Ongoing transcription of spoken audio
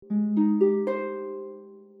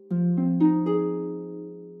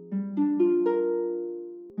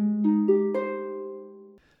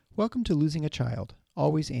Welcome to Losing a Child,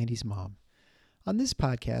 Always Andy's Mom. On this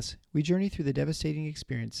podcast, we journey through the devastating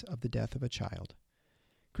experience of the death of a child.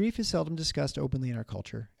 Grief is seldom discussed openly in our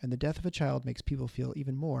culture, and the death of a child makes people feel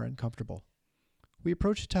even more uncomfortable. We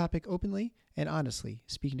approach the topic openly and honestly,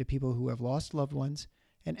 speaking to people who have lost loved ones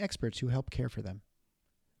and experts who help care for them.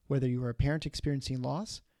 Whether you are a parent experiencing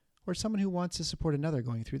loss or someone who wants to support another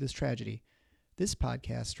going through this tragedy, this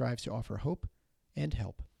podcast strives to offer hope and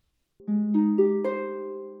help.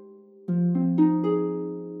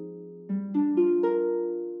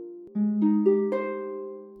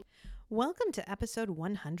 Welcome to episode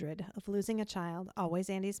 100 of Losing a Child, Always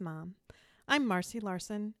Andy's Mom. I'm Marcy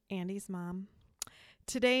Larson, Andy's mom.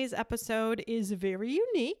 Today's episode is very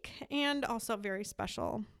unique and also very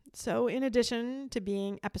special. So in addition to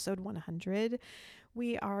being episode 100,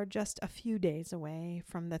 we are just a few days away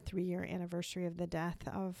from the 3-year anniversary of the death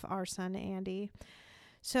of our son, Andy.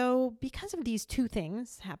 So because of these two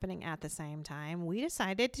things happening at the same time, we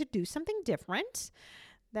decided to do something different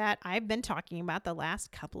that I've been talking about the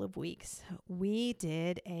last couple of weeks. We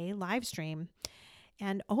did a live stream,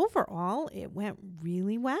 and overall it went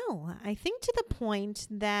really well. I think to the point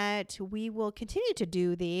that we will continue to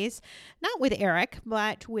do these, not with Eric,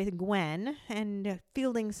 but with Gwen, and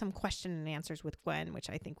fielding some question and answers with Gwen, which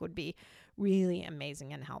I think would be really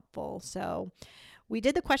amazing and helpful. So we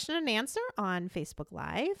did the question and answer on Facebook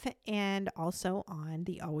Live and also on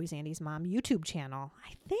the Always Andy's Mom YouTube channel.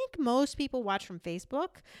 I think most people watch from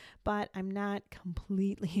Facebook, but I'm not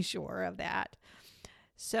completely sure of that.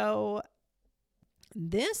 So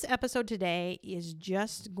this episode today is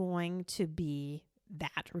just going to be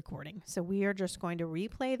that recording. So we are just going to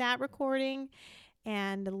replay that recording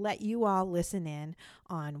and let you all listen in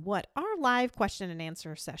on what our live question and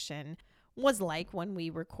answer session was like when we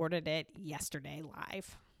recorded it yesterday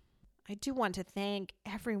live. I do want to thank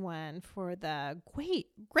everyone for the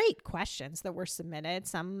great questions that were submitted.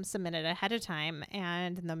 Some submitted ahead of time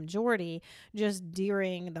and the majority just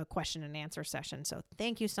during the question and answer session. So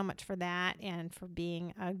thank you so much for that and for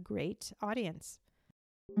being a great audience.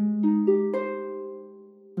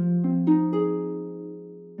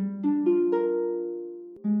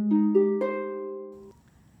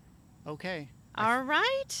 Okay. All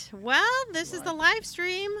right. Well, this is the live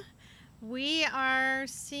stream. We are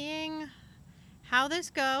seeing how this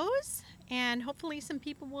goes, and hopefully some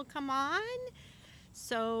people will come on.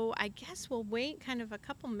 So I guess we'll wait kind of a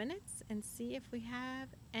couple minutes and see if we have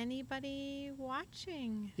anybody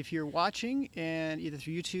watching. If you're watching, and either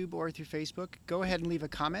through YouTube or through Facebook, go ahead and leave a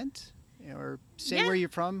comment or say where you're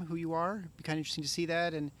from, who you are. It'd be kind of interesting to see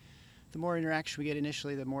that. And the more interaction we get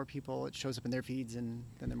initially, the more people it shows up in their feeds, and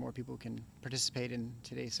then the more people can participate in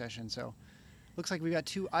today's session. So looks like we've got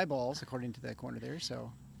 2 eyeballs according to that corner there.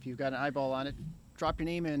 So if you've got an eyeball on it, drop your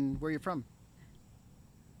name and where you're from.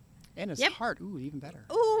 And it's heart. Ooh, even better.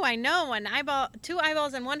 Ooh, I know. 2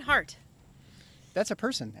 eyeballs and 1 heart. That's a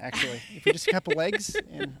person, actually. If you're just a couple legs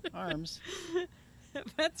and arms.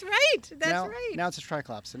 That's right. That's right. Now it's a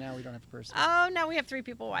triclops, so now we don't have a person. Oh, now we have 3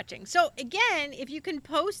 people watching. So again, if you can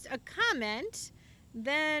post a comment,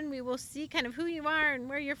 then we will see kind of who you are and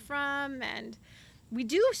where you're from. And we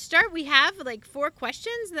have like 4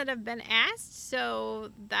 questions that have been asked,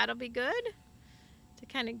 so that'll be good to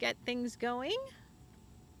kind of get things going.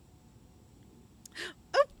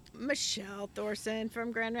 Oh, Michelle Thorson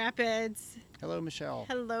from Grand Rapids. Hello, Michelle.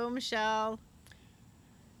 Hello, Michelle.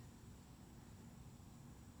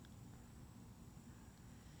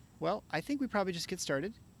 Well, I think we probably just get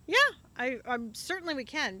started. Yeah, I'm certainly we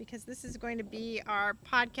can, because this is going to be our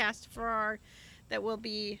podcast that will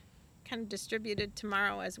be kind of distributed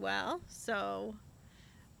tomorrow as well. So,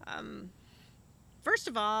 first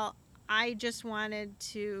of all, I just wanted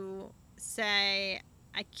to say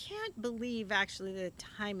I can't believe actually the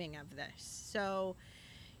timing of this. So,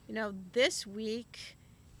 this week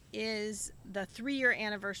is the 3-year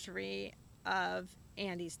anniversary of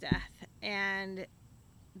Andy's death, and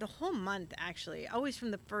the whole month, actually, always from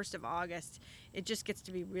the 1st of August, it just gets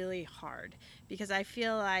to be really hard because I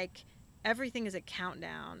feel like everything is a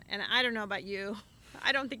countdown. And I don't know about you.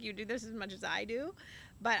 I don't think you do this as much as I do,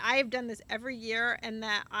 but I have done this every year, and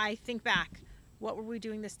that I think back, what were we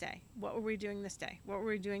doing this day? What were we doing this day? What were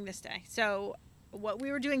we doing this day? So what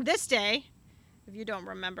we were doing this day, if you don't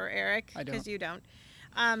remember, Eric, because you don't,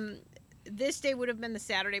 this day would have been the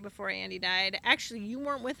Saturday before Andy died. Actually, you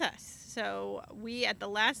weren't with us. So we, at the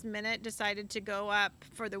last minute, decided to go up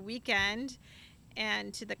for the weekend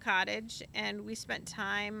and to the cottage. And we spent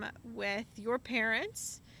time with your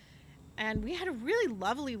parents. And we had a really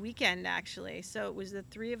lovely weekend, actually. So it was the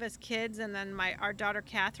 3 of us kids. And then our daughter,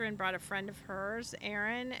 Catherine, brought a friend of hers,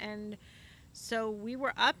 Erin. And So we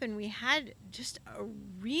were up and we had just a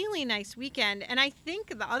really nice weekend. And I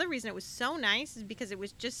think the other reason it was so nice is because it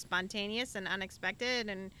was just spontaneous and unexpected.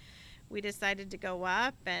 And we decided to go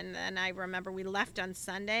up. And then I remember we left on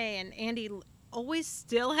Sunday, and Andy always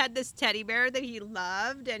still had this teddy bear that he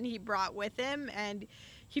loved and he brought with him. And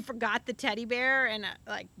he forgot the teddy bear. And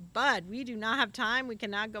like, Bud, we do not have time. We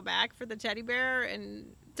cannot go back for the teddy bear.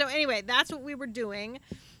 And so anyway, that's what we were doing.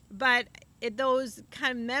 But those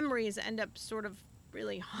kind of memories end up sort of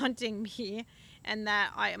really haunting me, and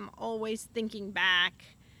that I am always thinking back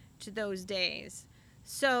to those days.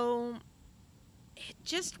 So it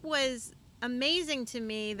just was amazing to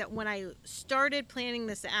me that when I started planning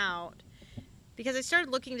this out, because I started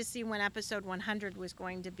looking to see when episode 100 was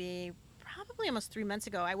going to be, probably almost 3 months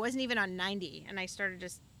ago. I wasn't even on 90, and I started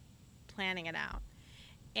just planning it out.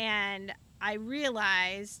 And I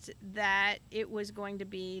realized that it was going to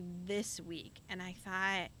be this week. And I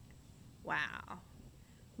thought, wow,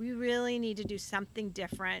 we really need to do something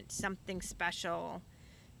different, something special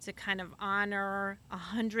to kind of honor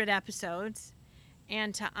 100 episodes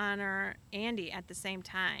and to honor Andy at the same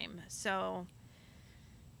time. So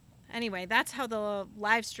anyway, that's how the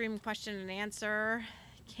live stream question and answer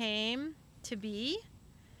came to be.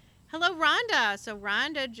 Hello, Rhonda. So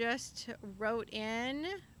Rhonda just wrote in.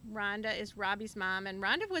 Rhonda is Robbie's mom, and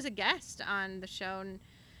Rhonda was a guest on the show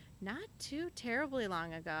not too terribly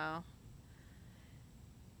long ago.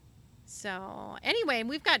 So anyway,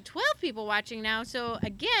 we've got 12 people watching now. So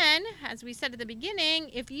again, as we said at the beginning,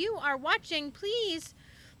 if you are watching, please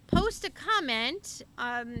post a comment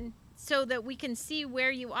so that we can see where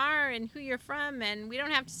you are and who you're from, and we don't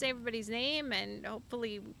have to say everybody's name, and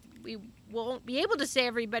hopefully we won't be able to say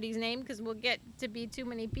everybody's name because we'll get to be too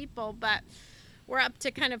many people, but we're up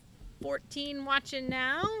to kind of 14 watching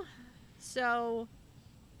now. So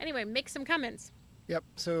anyway, make some comments. Yep.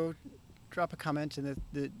 So drop a comment in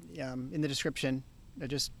the description,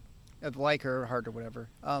 just of like or heart or whatever.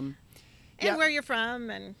 And where you're from,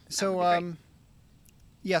 and so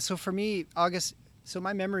yeah. So for me, August. So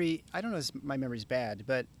my memory, I don't know if my memory's bad,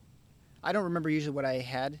 but I don't remember usually what I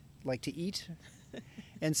had like to eat,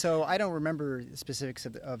 and so I don't remember the specifics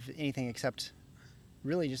of anything except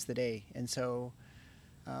really just the day. And so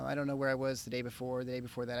I don't know where I was the day before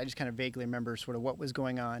that. I just kind of vaguely remember sort of what was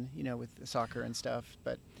going on, with the soccer and stuff.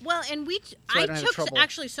 But well, and I took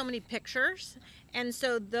actually so many pictures, and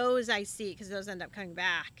so those I see because those end up coming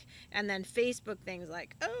back. And then Facebook things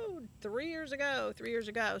like, 3 years ago.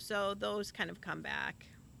 So those kind of come back.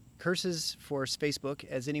 Curses for Facebook,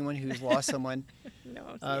 as anyone who's lost someone.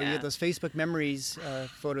 No, You have those Facebook memories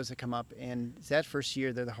photos that come up, and that first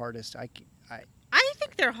year they're the hardest. I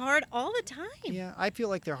think they're hard all the time. Yeah, I feel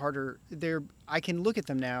like they're harder. I can look at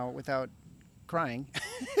them now without crying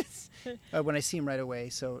when I see them right away.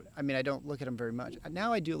 So, I mean, I don't look at them very much.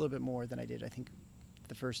 Now I do a little bit more than I did, I think,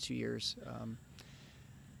 the first 2 years.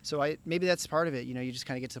 So maybe that's part of it. You just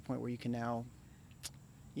kind of get to the point where you can now,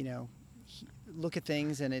 look at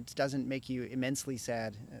things and it doesn't make you immensely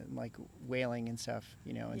sad, like wailing and stuff,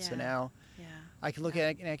 And so now I can look at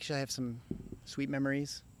it and actually have some sweet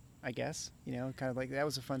memories, I guess, kind of like that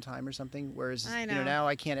was a fun time or something. Whereas, now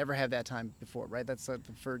I can't ever have that time before, right? That's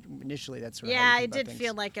initially that's sort of how you think I did about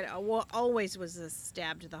feel like it always was a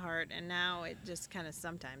stab to the heart, and now it just kind of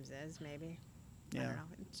sometimes is, maybe. Yeah. I don't know.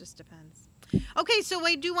 It just depends. Okay, so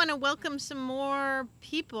I do want to welcome some more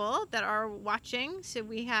people that are watching. So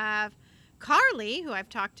we have Carly, who I've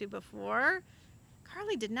talked to before.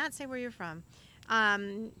 Carly did not say where you're from.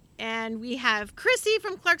 And we have Chrissy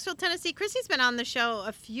from Clarksville, Tennessee. Chrissy's been on the show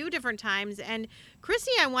a few different times. And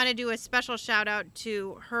Chrissy, I want to do a special shout out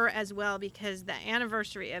to her as well, because the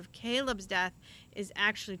anniversary of Caleb's death is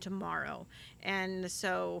actually tomorrow. And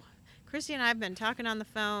so Chrissy and I have been talking on the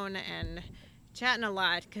phone and chatting a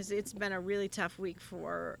lot because it's been a really tough week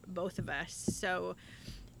for both of us. So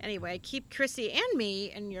anyway, keep Chrissy and me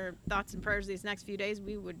in your thoughts and prayers these next few days.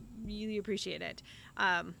 We would really appreciate it.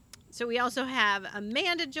 So we also have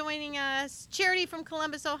Amanda joining us, Charity from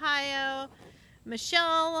Columbus, Ohio,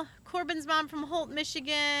 Michelle, Corbin's mom from Holt,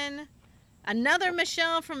 Michigan, another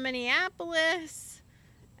Michelle from Minneapolis,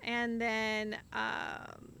 and then,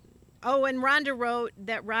 and Rhonda wrote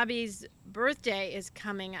that Robbie's birthday is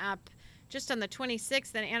coming up just on the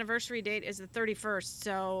 26th, and anniversary date is the 31st,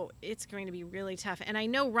 so it's going to be really tough. And I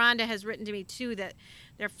know Rhonda has written to me, too, that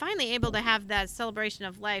they're finally able to have that celebration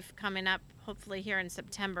of life coming up, hopefully here in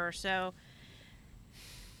September. So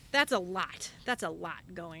that's a lot. That's a lot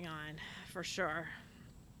going on, for sure.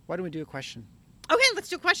 Why don't we do a question? Okay, let's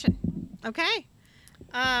do a question. Okay.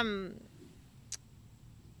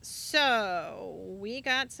 So we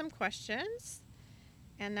got some questions.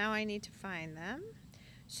 and now I need to find them.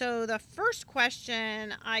 So the first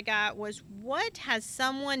question I got was, what has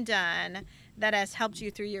someone done that has helped you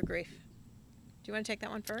through your grief? Do you want to take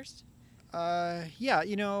that one first? Yeah,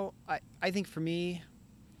 I think for me,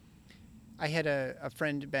 I had a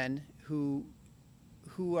friend, Ben, who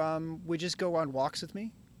would just go on walks with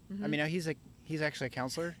me. Mm-hmm. I mean, he's actually a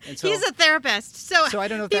counselor, and so he's a therapist. So I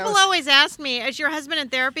don't know if people always ask me, "Is your husband in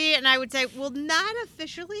therapy?" And I would say, "Well, not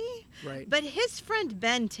officially, right." But his friend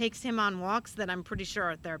Ben takes him on walks that I'm pretty sure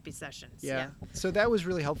are therapy sessions." Yeah. So that was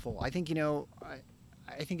really helpful. I think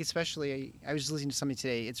I think especially I was listening to something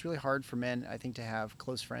today. It's really hard for men, I think, to have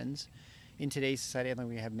close friends in today's society. I don't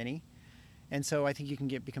think we have many, and so I think you can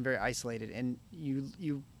become very isolated, and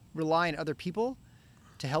you rely on other people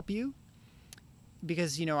to help you.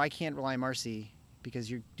 Because I can't rely on Marcy because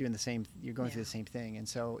you're going through the same thing, and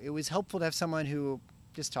so it was helpful to have someone who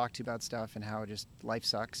just talked to you about stuff and how just life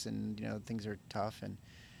sucks and things are tough and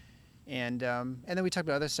then we talked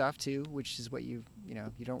about other stuff too, which is what you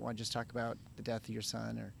don't want to just talk about the death of your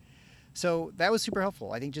son so that was super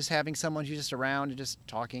helpful. I think just having someone who's just around and just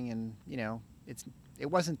talking and it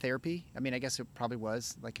wasn't therapy. I mean, I guess it probably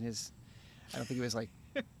was like I don't think it was like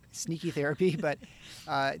sneaky therapy, but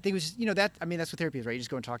I think it was just, that's what therapy is, right? You just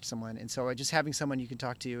go and talk to someone, and so just having someone you can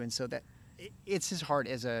talk to, and so that it's just hard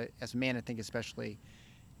as a man, I think, especially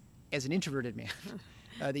as an introverted man,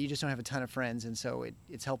 that you just don't have a ton of friends, and so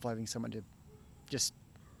it's helpful having someone to just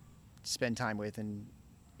spend time with, and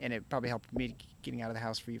it probably helped me getting out of the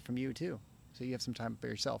house from you too, so you have some time for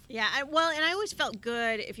yourself. Yeah, and I always felt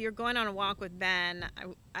good if you're going on a walk with Ben.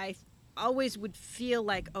 I always would feel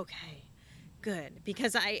like, okay, good,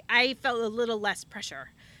 because I felt a little less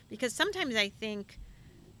pressure, because sometimes I think,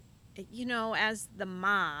 as the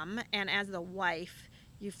mom and as the wife,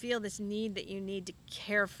 you feel this need that you need to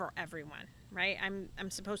care for everyone, right?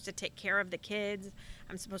 I'm supposed to take care of the kids.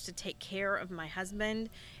 I'm supposed to take care of my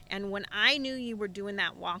husband. And when I knew you were doing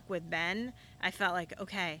that walk with Ben, I felt like,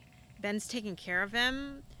 okay, Ben's taking care of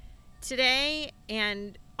him today,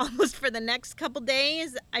 and almost for the next couple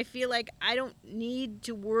days, I feel like I don't need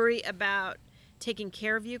to worry about taking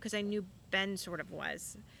care of you, because I knew Ben sort of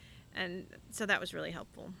was. And so that was really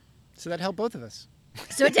helpful. So that helped both of us.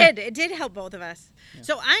 So it did help both of us. Yeah.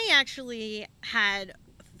 So I actually had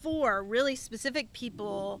 4 really specific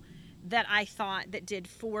people that I thought that did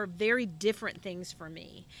 4 very different things for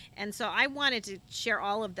me. And so I wanted to share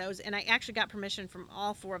all of those, and I actually got permission from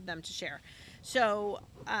all 4 of them to share. So,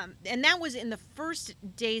 and that was in the first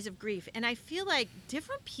days of grief. And I feel like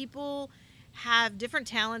different people have different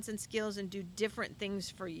talents and skills and do different things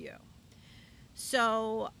for you.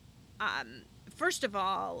 So, first of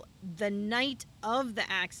all, the night of the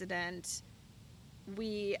accident,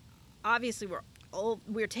 we obviously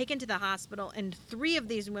we were taken to the hospital, and 3 of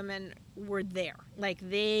these women were there. Like,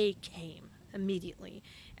 they came immediately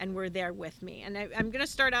and were there with me. And I'm going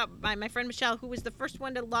to start out by my friend Michelle, who was the first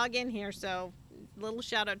one to log in here. So, little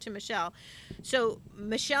shout out to Michelle. So,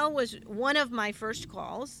 Michelle was one of my first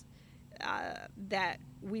calls. That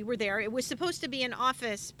we were there. It was supposed to be an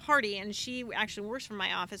office party, and she actually works for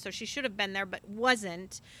my office, so she should have been there, but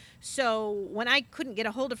wasn't. So when I couldn't get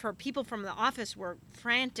a hold of her, people from the office were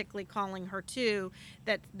frantically calling her too,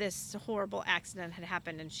 that this horrible accident had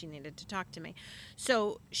happened and she needed to talk to me.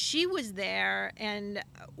 So she was there, and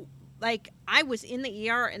I was in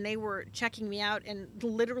the ER, and they were checking me out and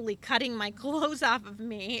literally cutting my clothes off of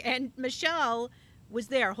me, and Michelle was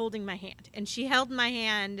there holding my hand, and she held my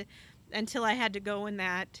hand until I had to go in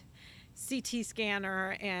that CT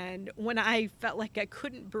scanner, and when I felt like I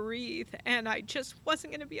couldn't breathe and I just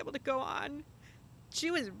wasn't going to be able to go on,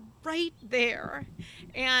 she was right there.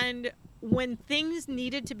 And when things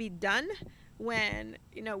needed to be done, when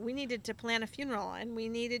we needed to plan a funeral, and we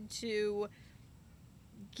needed to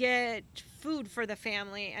get food for the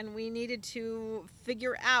family, and we needed to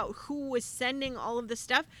figure out who was sending all of the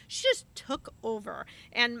stuff, she just took over.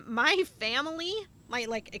 And my family, my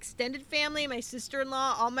extended family, my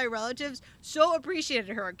sister-in-law, all my relatives so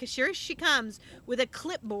appreciated her, because here she comes with a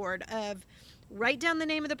clipboard of write down the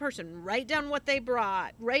name of the person, write down what they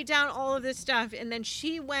brought, write down all of this stuff. And then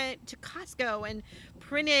she went to Costco and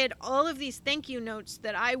printed all of these thank you notes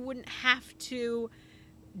that I wouldn't have to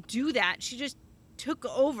do that. She just took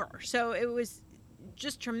over. So it was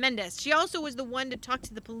just tremendous. She also was the one to talk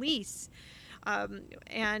to the police.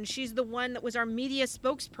 And she's the one that was our media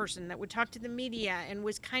spokesperson that would talk to the media and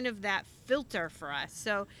was kind of that filter for us.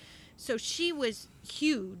 So she was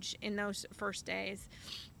huge in those first days.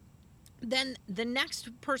 Then the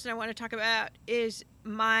next person I want to talk about is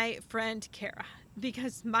my friend Kara,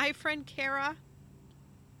 because my friend Kara,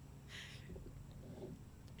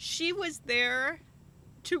 she was there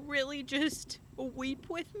to really just weep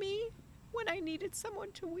with me when I needed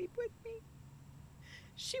someone to weep with me.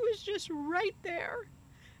 She was just right there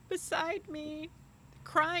beside me,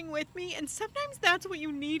 crying with me. And sometimes that's what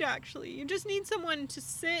you need, actually. You just need someone to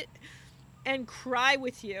sit and cry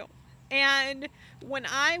with you. And when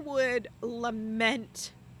I would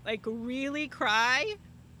lament, like really cry,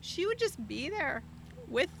 she would just be there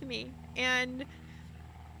with me. And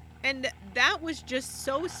that was just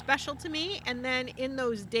so special to me. And then in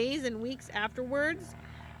those days and weeks afterwards,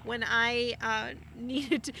 when I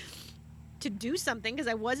needed to do something because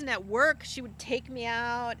I wasn't at work, she would take me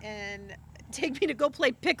out and take me to go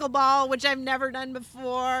play pickleball, which I've never done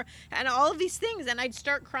before, and all of these things. And I'd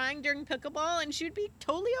start crying during pickleball, and she'd be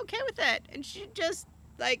totally okay with it. And she'd just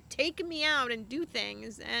like take me out and do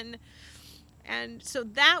things. And so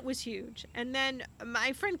that was huge. And then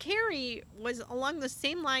my friend Carrie was along the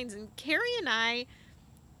same lines, and Carrie and I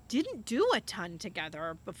didn't do a ton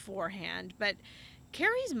together beforehand, but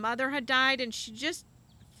Carrie's mother had died, and she just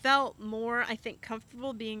felt more, I think,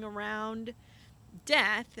 comfortable being around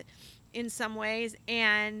death in some ways.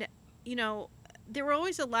 And, you know, there were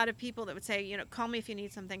always a lot of people that would say, you know, call me if you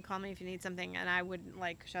need something, call me if you need something. And I would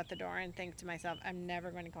like shut the door and think to myself, I'm never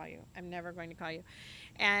going to call you. I'm never going to call you.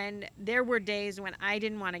 And there were days when I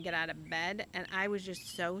didn't want to get out of bed and I was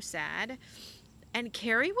just so sad. And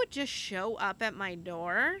Carrie would just show up at my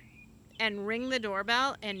door and ring the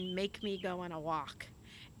doorbell and make me go on a walk.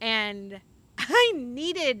 And I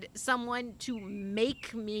needed someone to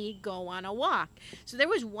make me go on a walk. So there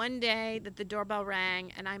was one day that the doorbell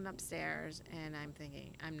rang and I'm upstairs and I'm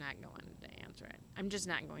thinking, I'm not going to answer it. I'm just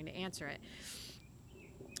not going to answer it.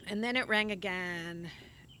 And then it rang again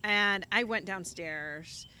and I went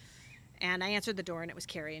downstairs and I answered the door and it was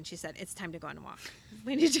Carrie and she said, it's time to go on a walk.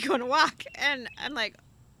 We need to go on a walk. And I'm like,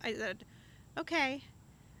 I said, okay.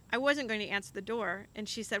 I wasn't going to answer the door. And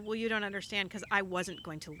she said, well, you don't understand because I wasn't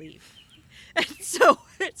going to leave. And so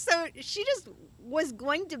she just was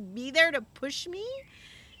going to be there to push me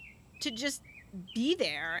to just be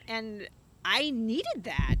there. And I needed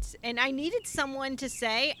that. And I needed someone to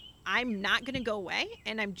say, I'm not going to go away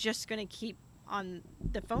and I'm just going to keep on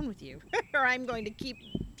the phone with you or I'm going to keep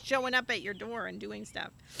showing up at your door and doing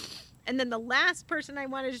stuff. And then the last person I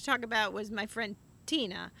wanted to talk about was my friend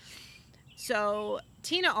Tina. So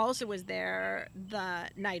Tina also was there the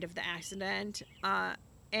night of the accident.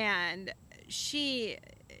 And she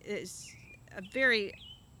is a very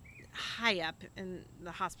high up in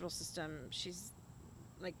the hospital system. She's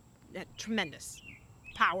like a tremendous,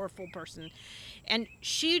 powerful person. And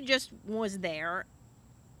she just was there.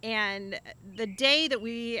 And the day that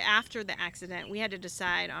after the accident, we had to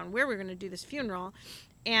decide on where we were going to do this funeral.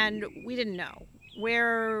 And we didn't know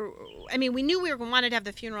we knew we wanted to have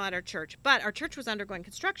the funeral at our church, but our church was undergoing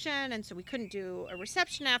construction, and so we couldn't do a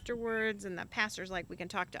reception afterwards, and the pastor's like, we can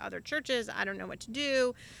talk to other churches, I don't know what to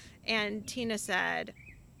do. And Tina said,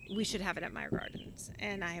 we should have it at Meyer Gardens.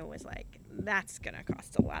 And I was like, that's going to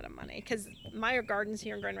cost a lot of money, because Meyer Gardens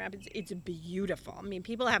here in Grand Rapids, it's beautiful. I mean,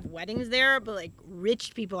 people have weddings there, but like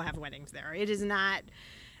rich people have weddings there. It is not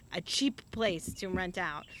a cheap place to rent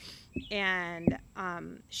out. And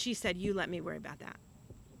she said, you let me worry about that.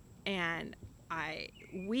 And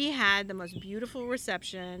we had the most beautiful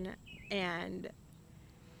reception, and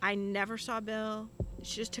I never saw Bill.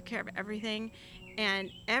 She just took care of everything.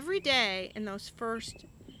 And every day in those first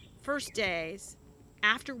days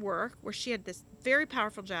after work, where she had this very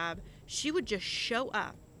powerful job, she would just show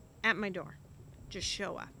up at my door. Just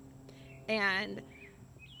show up. And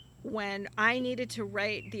when I needed to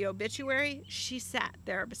write the obituary, she sat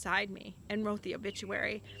there beside me and wrote the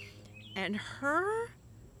obituary. And her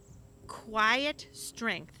quiet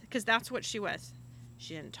strength, because that's what she was.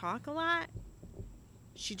 She didn't talk a lot.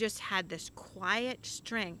 She just had this quiet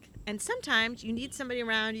strength. And sometimes you need somebody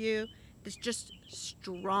around you that's just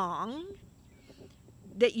strong,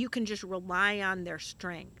 that you can just rely on their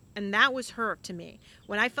strength. And that was her to me.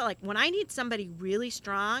 When I felt like when I need somebody really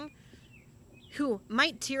strong who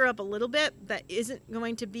might tear up a little bit but isn't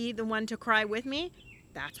going to be the one to cry with me,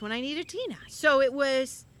 that's when I needed Tina. So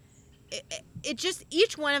it just,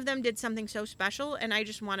 each one of them did something so special, and I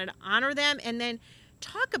just wanted to honor them and then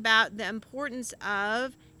talk about the importance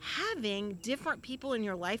of having different people in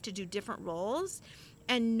your life to do different roles,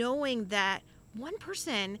 and knowing that one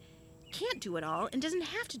person can't do it all and doesn't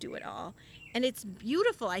have to do it all. And it's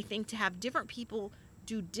beautiful, I think, to have different people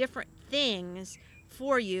do different things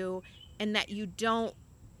for you, and that you don't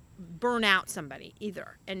burn out somebody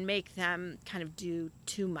either and make them kind of do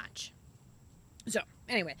too much. So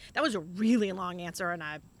anyway, that was a really long answer, and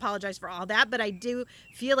I apologize for all that, but I do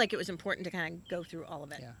feel like it was important to kind of go through all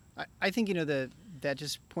of it. Yeah. I think, the that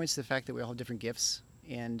just points to the fact that we all have different gifts,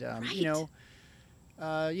 and Right.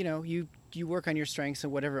 you work on your strengths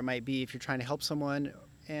and whatever it might be if you're trying to help someone,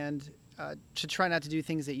 and to try not to do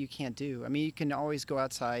things that you can't do. I mean, you can always go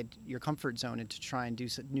outside your comfort zone and to try and do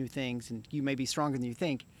some new things, and you may be stronger than you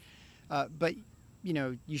think, but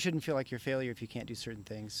you shouldn't feel like you're a failure if you can't do certain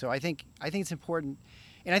things. So I think it's important,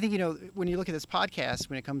 and I think when you look at this podcast,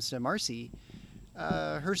 when it comes to Marcy,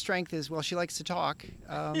 her strength is, well, she likes to talk,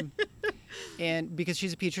 and because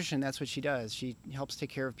she's a pediatrician, that's what she does. She helps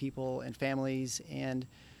take care of people and families, and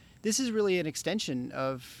this is really an extension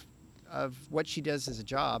of what she does as a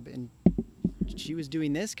job. And she was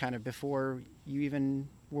doing this kind of before you even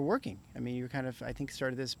were working. I mean, you kind of, I think,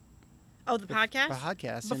 started this. Oh, the podcast? The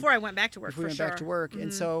podcast. Before I went back to work, Before we went back to work. Mm-hmm.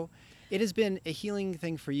 And so it has been a healing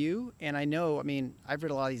thing for you. And I know, I mean, I've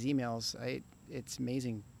read a lot of these emails. It's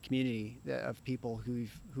amazing community of people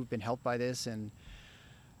who've been helped by this. And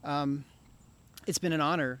it's been an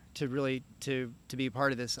honor to really to be a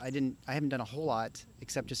part of this. I haven't done a whole lot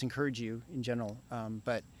except just encourage you in general.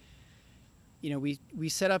 But we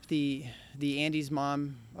set up the Andy's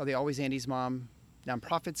Mom, or the Always Andy's Mom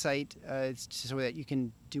nonprofit site, so that you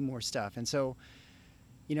can do more stuff. And so,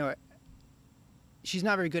 she's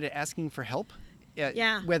not very good at asking for help,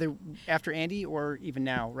 whether after Andy or even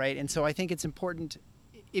now, right? And so I think it's important,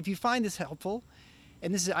 if you find this helpful,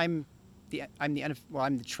 and this is I'm the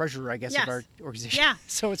treasurer, I guess, of our organization. Yeah.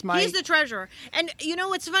 So he's the treasurer. And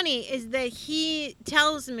what's funny is that he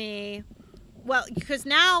tells me, well, because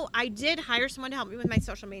now I did hire someone to help me with my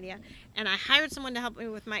social media, and I hired someone to help me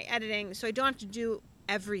with my editing, so I don't have to do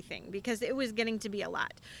everything because it was getting to be a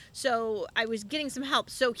lot. So I was getting some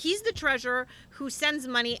help. So he's the treasurer who sends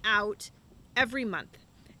money out every month,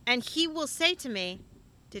 and he will say to me,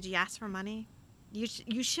 "Did you ask for money? You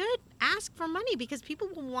should ask for money because people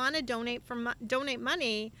will want to donate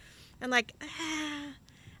money," and I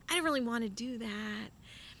don't really want to do that,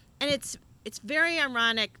 and it's very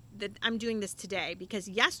ironic that I'm doing this today because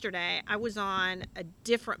yesterday I was on a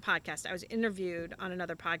different podcast. I was interviewed on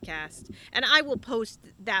another podcast, and I will post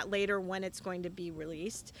that later when it's going to be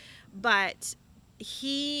released. But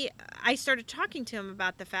I started talking to him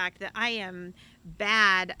about the fact that I am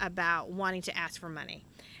bad about wanting to ask for money.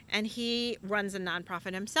 And he runs a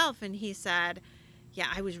nonprofit himself, and he said, yeah,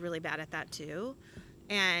 I was really bad at that too.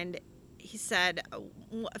 And he said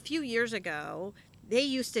a few years ago,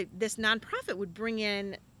 this nonprofit would bring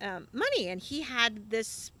in money, and he had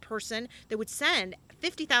this person that would send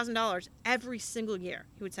 $50,000 every single year.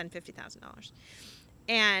 He would send $50,000.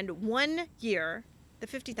 And one year, the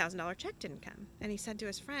 $50,000 check didn't come. And he said to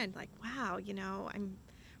his friend, wow, I'm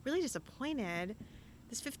really disappointed.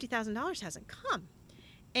 This $50,000 hasn't come.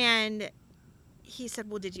 And he said,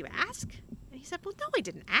 well, did you ask? And he said, well, no, I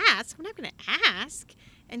didn't ask. I'm not going to ask.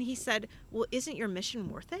 And he said, well, isn't your mission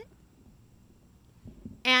worth it?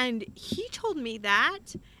 And he told me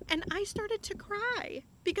that, and I started to cry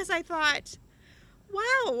because I thought,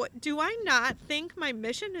 wow, do I not think my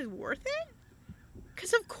mission is worth it?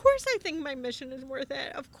 Because of course I think my mission is worth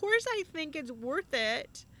it. Of course I think it's worth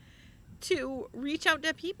it to reach out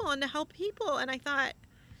to people and to help people. And I thought,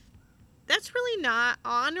 that's really not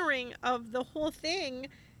honoring of the whole thing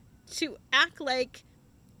to act like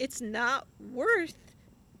it's not worth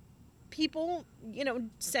people,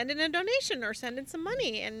 send in a donation or send in some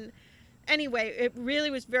money. And anyway, it really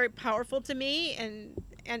was very powerful to me.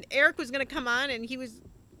 And Eric was going to come on, and he was,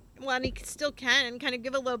 well, and he still can kind of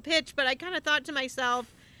give a little pitch, but I kind of thought to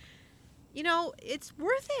myself, it's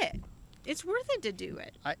worth it. It's worth it to do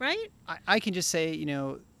it, right? I can just say,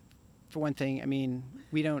 for one thing, I mean,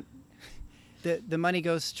 we don't, the money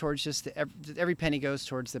goes towards just every penny goes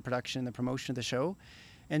towards the production, the promotion of the show.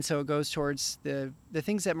 And so it goes towards the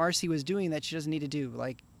things that Marcy was doing that she doesn't need to do,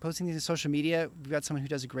 like posting things on social media. We've got someone who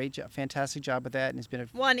does a great job, fantastic job with that, and has been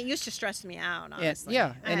well, and it used to stress me out, honestly.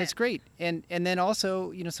 And it's great. And then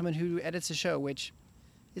also, someone who edits the show, which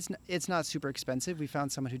it's not super expensive. We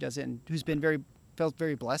found someone who does it and who's been felt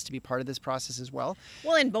very blessed to be part of this process as well.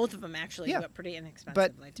 Well, and both of them actually do it pretty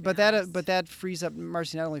inexpensively. But that frees up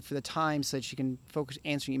Marcy not only for the time so that she can focus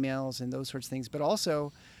answering emails and those sorts of things, but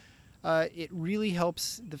also. It really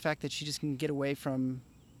helps the fact that she just can get away from,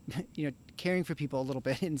 caring for people a little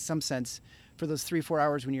bit in some sense for those 3-4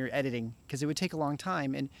 hours when you're editing, because it would take a long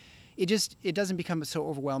time, and it doesn't become so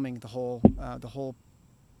overwhelming, the whole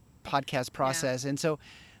podcast process. And so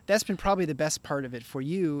that's been probably the best part of it for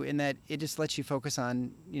you, in that it just lets you focus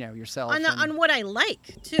on, yourself. On what I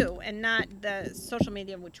like too, and not the social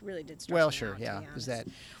media, which really did stress me Sure, out, yeah, to be is that.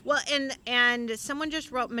 Well, and someone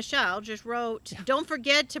Michelle just wrote, don't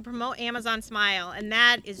forget to promote Amazon Smile, and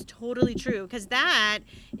that is totally true, because that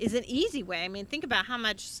is an easy way. I mean, think about how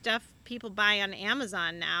much stuff people buy on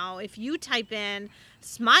Amazon now. If you type in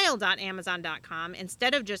smile.amazon.com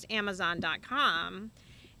instead of just amazon.com,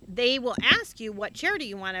 they will ask you what charity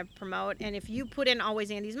you want to promote, and if you put in Always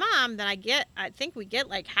Andy's Mom, then I think we get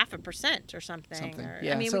like 0.5% or something.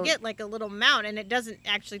 Yeah, we get like a little amount, and it doesn't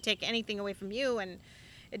actually take anything away from you, and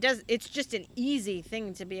it's just an easy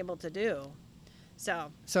thing to be able to do.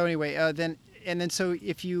 So anyway, so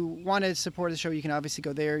if you want to support the show, you can obviously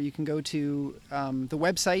go there. You can go to the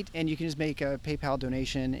website, and you can just make a PayPal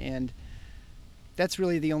donation, and that's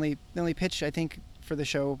really the only pitch, I think, for the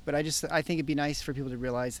show. But I think it'd be nice for people to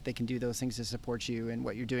realize that they can do those things to support you and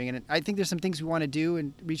what you're doing. And I think there's some things we want to do,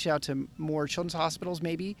 and reach out to more children's hospitals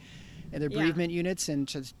maybe, and their bereavement units, and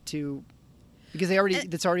to because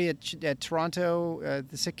that's already at Toronto,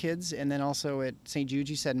 the sick kids, and then also at St. Jude,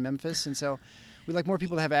 you said, in Memphis. And so we'd like more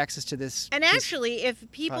people to have access to this. And actually, if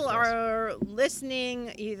people are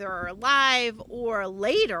listening either live or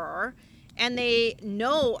later, and they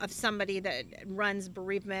know of somebody that runs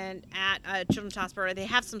bereavement at a children's hospital, or they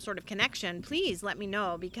have some sort of connection, please let me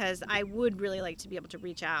know, because I would really like to be able to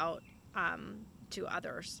reach out to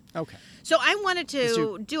others. Okay. So I wanted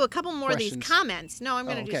to do a couple more questions. Of these comments. No, I'm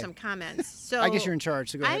going to do some comments. So I guess you're in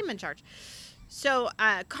charge, so go ahead. I am in charge. So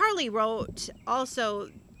Carly wrote also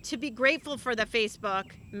to be grateful for the Facebook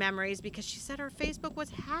memories, because she said her Facebook was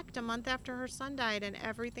hacked a month after her son died, and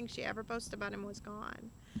everything she ever posted about him was gone.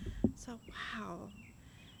 So, wow.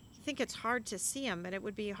 You think it's hard to see him, but it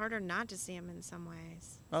would be harder not to see him in some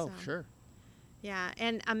ways. Oh, sure. Yeah,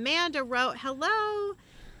 and Amanda wrote, hello,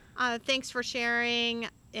 thanks for sharing.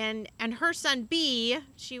 And her son, B,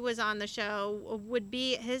 she was on the show, would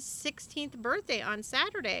be his 16th birthday on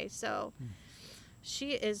Saturday. So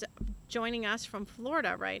she is joining us from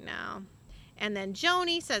Florida right now. And then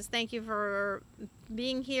Joni says, thank you for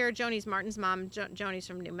being here. Joni's Martin's mom. Joni's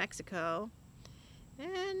from New Mexico.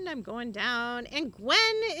 And I'm going down. And Gwen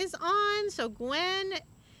is on. So Gwen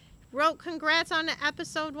wrote congrats on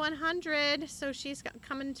episode 100. So she's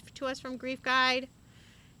coming to us from Grief Guide.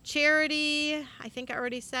 Charity, I think I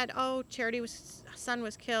already said, Charity's son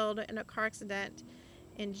was killed in a car accident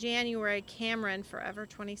in January. Cameron, forever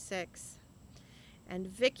 26. And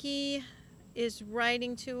Vicky is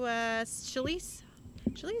writing to us. Shalise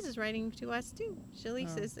is writing to us too.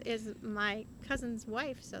 Shalise is my cousin's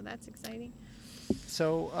wife, so that's exciting.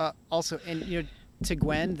 So also, and to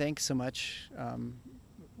Gwen, thanks so much.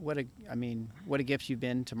 What a gift you've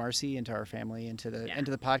been to Marcy and to our family and to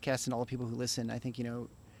the podcast and all the people who listen. I think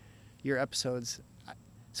your episodes.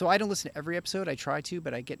 So I don't listen to every episode. I try to,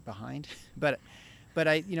 but I get behind. But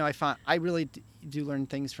I find I really do learn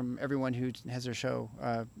things from everyone who has their show.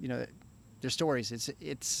 Their stories.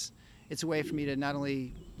 It's a way for me to not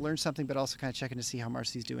only learn something, but also kind of check in to see how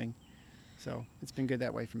Marcy's doing. So it's been good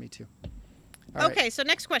that way for me too. Okay, so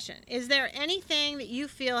next question. Is there anything that you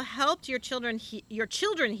feel helped your children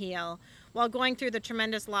heal while going through the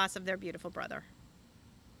tremendous loss of their beautiful brother?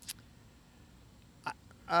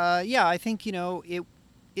 Yeah, I think,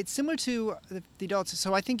 it's similar to the adults.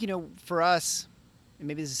 So I think, for us, and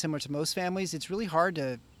maybe this is similar to most families, it's really hard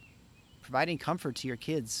to provide any comfort to your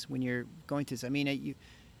kids when you're going through this. I mean,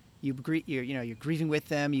 you're grieving with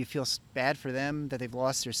them. You feel bad for them that they've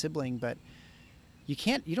lost their sibling, but you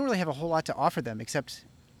don't really have a whole lot to offer them, except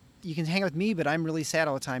you can hang out with me, but I'm really sad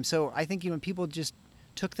all the time. So I think, when people just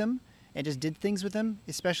took them and just did things with them,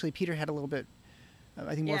 especially Peter had a little bit,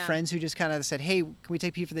 I think, more friends who just kind of said, hey, can we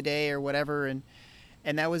take Pete for the day or whatever? And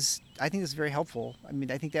that was, I think this is very helpful. I mean,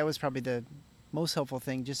 I think that was probably the most helpful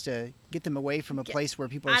thing, just to get them away from a place where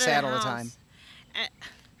people are sad all the time.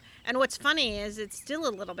 And what's funny is it's still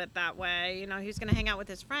a little bit that way. He was going to hang out with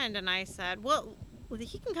his friend, and I said, well,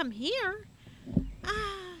 he can come here.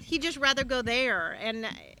 He'd just rather go there. And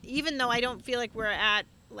even though I don't feel like we're at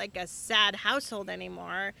like a sad household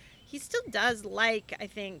anymore, he still does like, I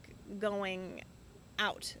think, going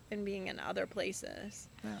out and being in other places.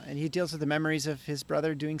 Yeah, and he deals with the memories of his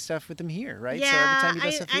brother doing stuff with him here, right? Yeah, so every time he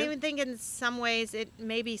does stuff here? I would think in some ways it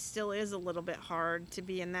maybe still is a little bit hard to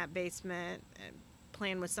be in that basement and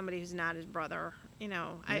playing with somebody who's not his brother.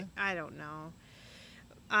 I don't know.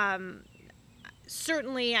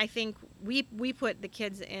 Certainly, I think we put the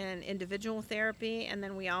kids in individual therapy, and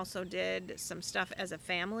then we also did some stuff as a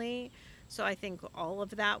family. So I think all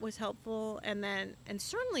of that was helpful. And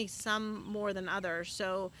certainly some more than others.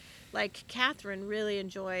 So like Catherine really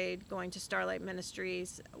enjoyed going to Starlight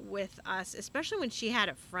Ministries with us, especially when she had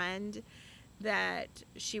a friend that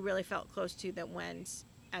she really felt close to that went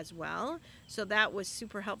as well. So that was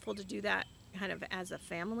super helpful to do that kind of as a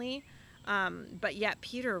family. But yet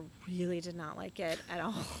Peter really did not like it at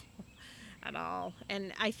all. At all.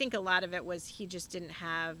 And I think a lot of it was he just didn't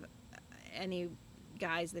have any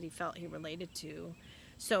guys that he felt he related to.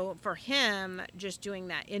 So for him, just doing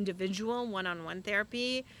that individual one-on-one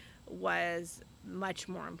therapy was much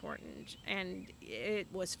more important. And it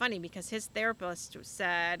was funny because his therapist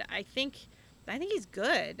said, I think he's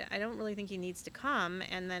good. I don't really think he needs to come.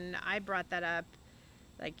 And then I brought that up,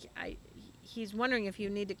 like, he's wondering if you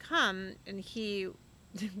need to come, and he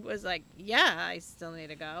was like, yeah, I still need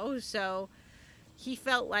to go. So he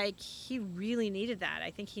felt like he really needed that.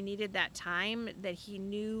 I think he needed that time that he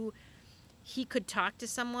knew he could talk to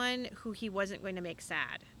someone who he wasn't going to make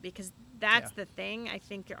sad, because that's the thing. I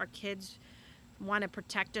think our kids want to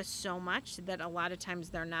protect us so much that a lot of times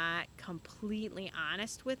they're not completely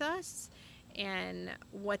honest with us and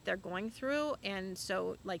what they're going through. And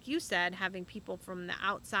so, like you said, having people from the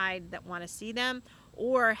outside that want to see them,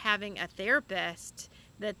 or having a therapist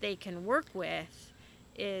that they can work with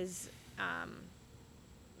is,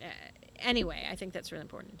 anyway, I think that's really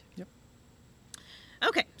important. Yep.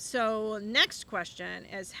 Okay, so next question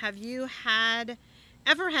is, have you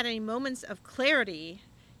ever had any moments of clarity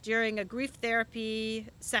during a grief therapy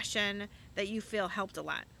session that you feel helped a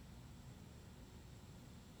lot?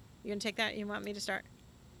 You gonna take that? You want me to start?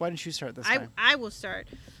 Why don't you start this time? I will start.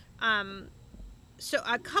 So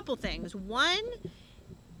a couple things. One,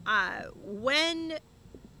 when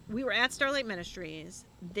we were at Starlight Ministries,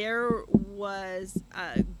 there was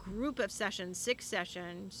a group of sessions, 6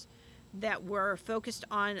 sessions, that were focused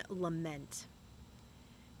on lament.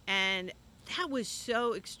 And that was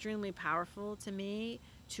so extremely powerful to me,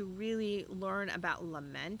 to really learn about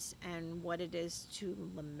lament and what it is to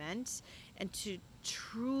lament and to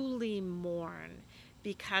truly mourn.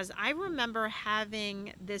 Because I remember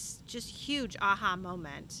having this just huge aha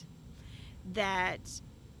moment that...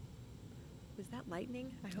 Was that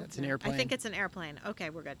lightning? I hope That's an airplane. I think it's an airplane. Okay,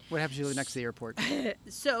 we're good. What happens if you live next to the airport?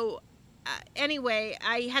 So, anyway,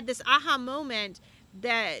 I had this aha moment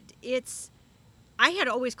that I had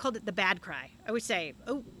always called it the bad cry. I would say,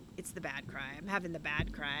 oh, it's the bad cry. I'm having the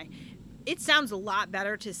bad cry. It sounds a lot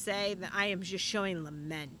better to say that I am just showing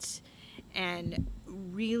lament and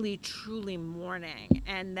really, truly mourning.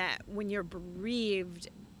 And that when you're bereaved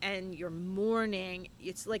and you're mourning,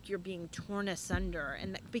 it's like you're being torn asunder.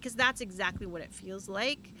 And because that's exactly what it feels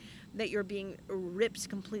like, that you're being ripped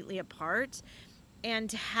completely apart. And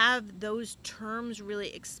to have those terms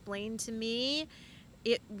really explained to me,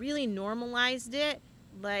 it really normalized it.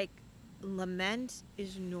 Like, lament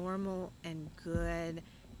is normal and good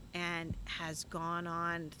and has gone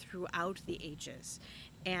on throughout the ages.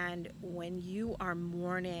 And when you are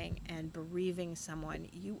mourning and bereaving someone,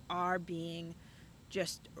 you are being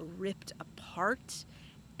just ripped apart,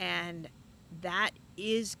 and that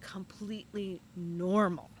is completely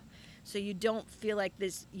normal. So you don't feel like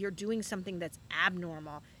you're doing something that's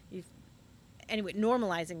abnormal. Anyway,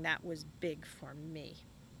 normalizing that was big for me.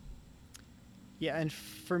 Yeah, and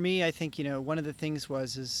for me, I think, one of the things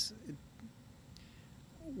was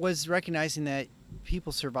recognizing that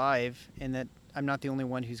people survive, and that I'm not the only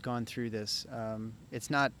one who's gone through this. It's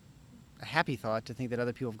not a happy thought to think that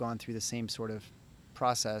other people have gone through the same sort of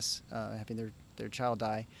process, having their child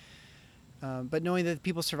die. But knowing that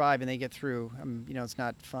people survive and they get through, it's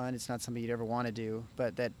not fun. It's not something you'd ever want to do,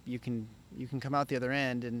 but that you can come out the other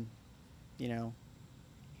end and,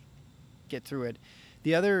 get through it.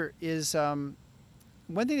 The other is one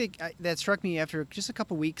thing that struck me after just a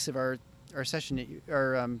couple weeks of our session,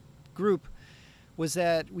 our group, was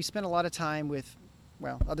that we spent a lot of time with,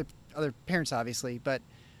 other parents obviously, but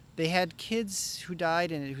they had kids who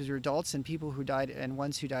died and who were adults, and people who died, and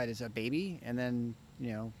ones who died as a baby, and then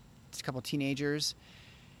a couple teenagers,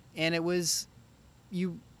 and it was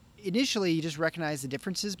initially you just recognize the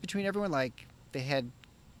differences between everyone. Like they had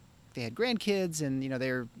grandkids, and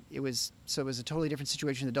it was a totally different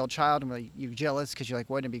situation with an adult child, and you're jealous because you're like,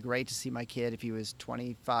 wouldn't it be great to see my kid if he was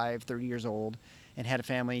 25, 30 years old and had a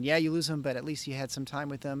family? And yeah, you lose them, but at least you had some time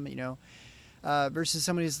with them, versus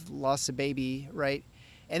somebody who's lost a baby, right?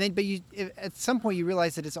 And then, but at some point you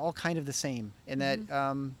realize that it's all kind of the same, and that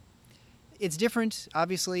it's different.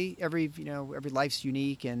 Obviously, every life's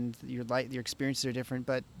unique, and your experiences are different.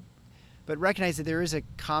 But recognize that there is a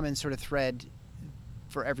common sort of thread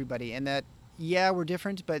for everybody, and that yeah, we're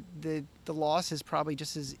different, but the loss is probably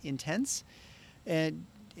just as intense. And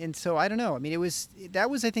so I don't know. I mean, that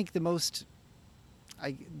was I think the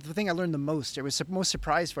thing I learned the most. It was most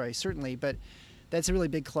surprised by, certainly, but that's a really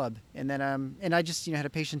big club. And then and I just had a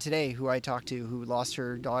patient today who I talked to who lost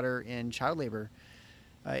her daughter in child labor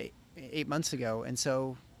 8 months ago, and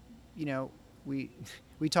so we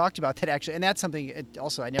talked about that actually, and that's something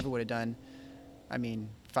also I never would have done. I mean,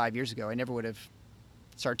 5 years ago, I never would have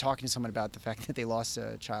started talking to someone about the fact that they lost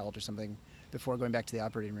a child or something before going back to the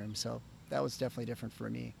operating room. So that was definitely different for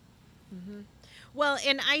me. Mm-hmm. Well,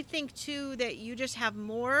 and I think too that you just have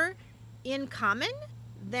more in common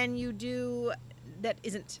than you do that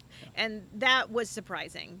isn't. And that was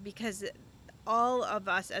surprising because all of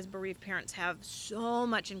us as bereaved parents have so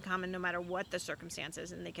much in common no matter what the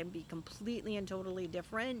circumstances, and they can be completely and totally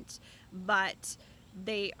different, but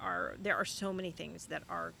there are so many things that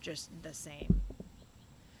are just the same.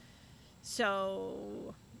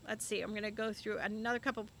 So let's see, I'm going to go through another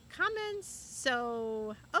couple comments.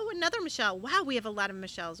 So, another Michelle. Wow, we have a lot of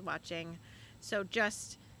Michelles watching. So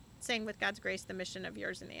just saying, with God's grace, the mission of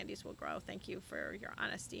yours and Andy's will grow. Thank you for your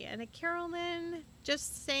honesty. And Carolyn,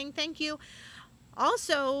 just saying thank you.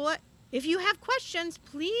 Also, if you have questions,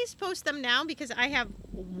 please post them now, because I have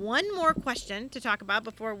one more question to talk about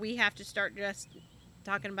before we have to start just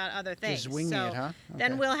talking about other things. Just winging it, huh? Okay.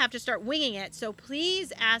 Then we'll have to start winging it. So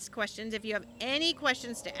please ask questions. If you have any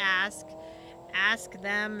questions to ask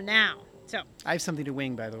them now. So I have something to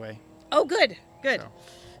wing, by the way. Oh, good.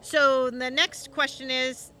 So the next question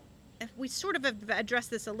is, we sort of have addressed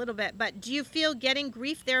this a little bit, but do you feel getting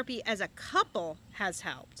grief therapy as a couple has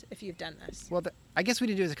helped if you've done this? Well, I guess we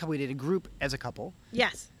didn't do it as a couple. We did a group as a couple.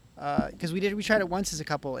 Yes. Because we tried it once as a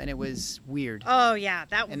couple, and it was weird. Oh, yeah.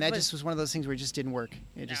 That just was one of those things where it just didn't work.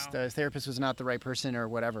 The therapist was not the right person or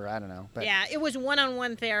whatever. I don't know. But yeah, it was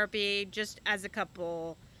one-on-one therapy just as a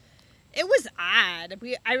couple. It was odd.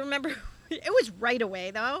 I remember it was right away,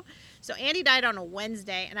 though. So Andy died on a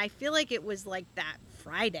Wednesday, and I feel like it was like that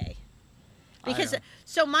Friday. Because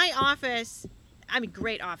so my office,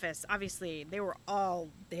 great office. Obviously, they were all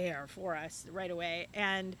there for us right away,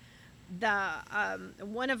 and the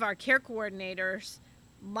one of our care coordinators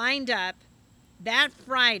lined up that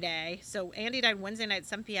Friday. So Andy died Wednesday night at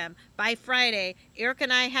 7 p.m. By Friday, Eric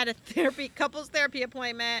and I had a couples therapy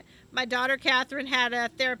appointment. My daughter Catherine had a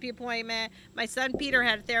therapy appointment. My son Peter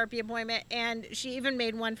had a therapy appointment, and she even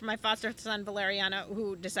made one for my foster son Valeriano,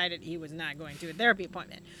 who decided he was not going to a therapy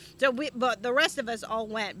appointment. So but the rest of us all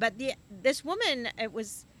went. But this woman,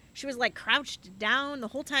 she was like crouched down the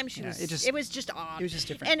whole time. It was just odd. It was just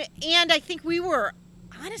different. And I think we were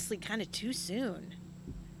honestly kind of too soon.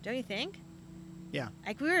 Don't you think? Yeah.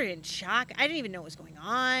 Like, we were in shock. I didn't even know what was going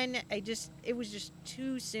on. It was just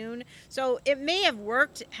too soon. So it may have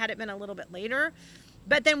worked had it been a little bit later.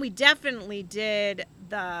 But then we definitely did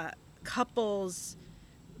the couples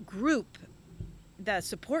group, the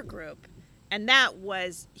support group. And that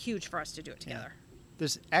was huge for us to do it together. Yeah.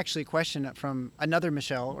 There's actually a question from another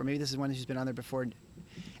Michelle, or maybe this is one who's been on there before,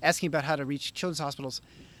 asking about how to reach children's hospitals.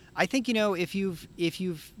 I think, if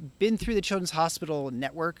you've been through the Children's Hospital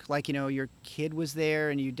network, like, your kid was there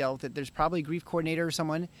and you dealt with it, there's probably a grief coordinator or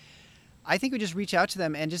someone. I think we just reach out to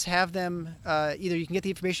them and just have them, either you can get the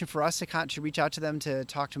information for us to reach out to them to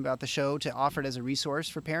talk to them about the show, to offer it as a resource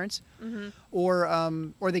for parents, mm-hmm.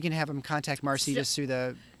 or they can have them contact Marcy just through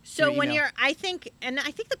the when email. I think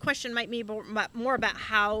the question might be more about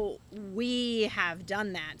how we have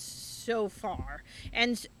done that so far.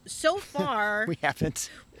 And so far... we haven't.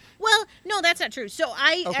 Well, no, that's not true. So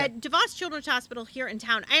at DeVos Children's Hospital here in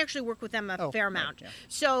town, I actually work with them a fair amount. Right, yeah.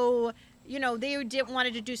 So, they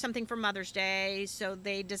wanted to do something for Mother's Day, so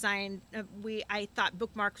they designed, I thought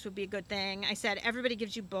bookmarks would be a good thing. I said, everybody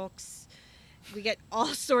gives you books. We get all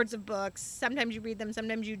sorts of books. Sometimes you read them,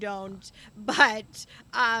 sometimes you don't. But,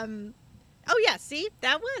 see,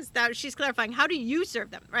 that she's clarifying. How do you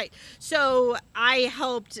serve them? Right. So I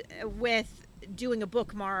helped with doing a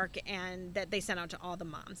bookmark, and that they sent out to all the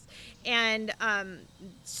moms. And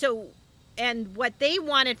and what they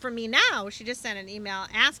wanted from me now, she just sent an email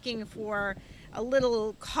asking for a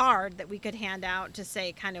little card that we could hand out to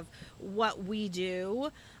say kind of what we do.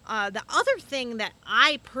 The other thing that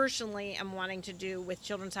I personally am wanting to do with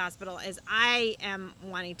Children's Hospital is I am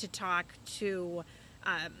wanting to talk to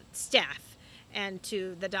staff and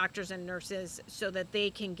to the doctors and nurses so that they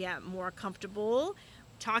can get more comfortable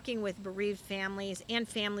talking with bereaved families and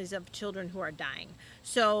families of children who are dying.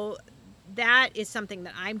 So that is something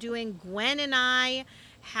that I'm doing. Gwen and I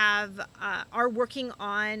are working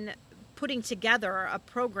on putting together a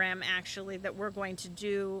program, actually, that we're going to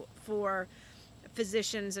do for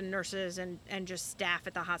physicians and nurses and just staff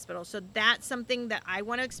at the hospital. So that's something that I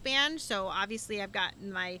want to expand. So obviously I've got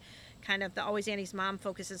my kind of the Always Andy's Mom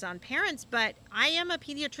focuses on parents, but I am a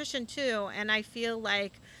pediatrician too, and I feel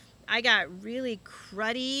like I got really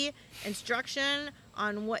cruddy instruction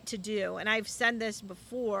on what to do. And I've said this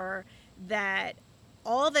before, that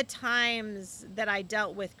all the times that I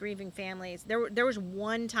dealt with grieving families, there was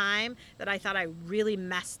one time that I thought I really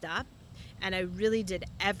messed up and I really did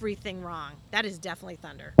everything wrong. That is definitely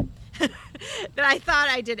thunder. That I thought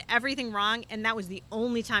I did everything wrong, and that was the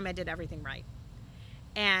only time I did everything right.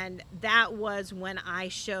 And that was when I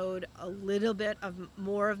showed a little bit of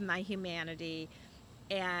more of my humanity,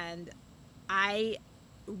 and I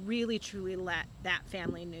really truly let that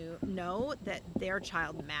family know that their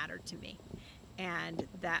child mattered to me and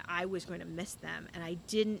that I was going to miss them. And I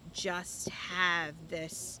didn't just have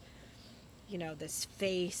this, this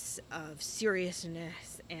face of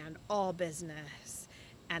seriousness and all business,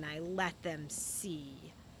 and I let them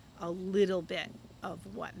see a little bit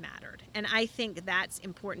of what mattered. And I think that's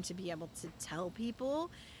important to be able to tell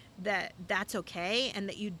people that that's okay, and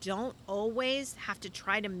that you don't always have to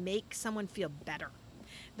try to make someone feel better.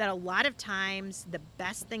 That a lot of times the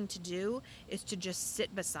best thing to do is to just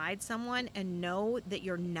sit beside someone and know that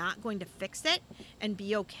you're not going to fix it, and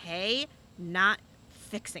be okay not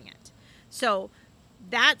fixing it. So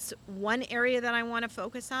that's one area that I want to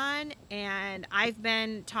focus on. And I've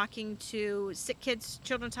been talking to Sick Kids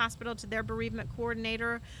Children's Hospital, to their bereavement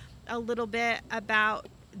coordinator, a little bit about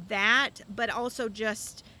that, but also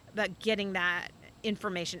just about getting that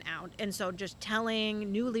information out. And so just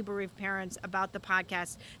telling newly bereaved parents about the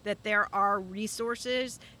podcast, that there are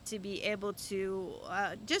resources to be able to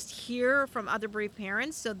just hear from other bereaved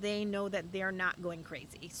parents, so they know that they're not going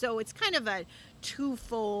crazy. So it's kind of a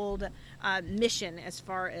twofold mission as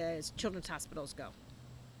far as children's hospitals go.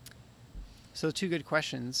 So 2 good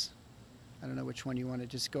questions. I don't know which one you want to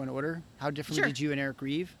just go in order. How differently Sure. did you and Eric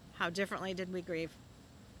grieve? How differently did we grieve?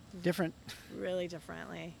 Different. Really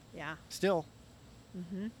differently. Yeah. Still.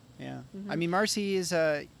 Mm-hmm. Yeah. Mm-hmm. I mean, Marcy is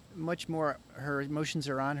much more, her emotions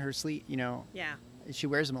are on her sleeve, Yeah. She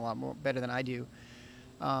wears them a lot more better than I do.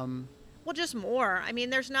 Well, just more. I mean,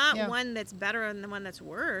 there's not Yeah. one that's better and the one that's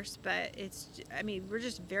worse, but we're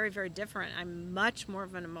just very, very different. I'm much more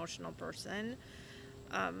of an emotional person.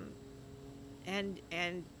 And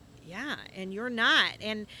you're not.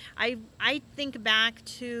 And I think back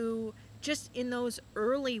to just in those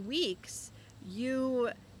early weeks,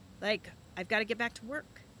 I've got to get back to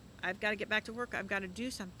work. I've got to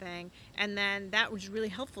do something. And then that was really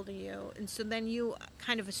helpful to you. And so then you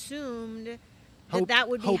kind of assumed that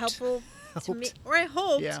would be helpful to me, or I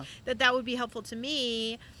hoped that would be helpful to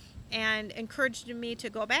me, and encouraged me to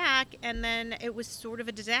go back. And then it was sort of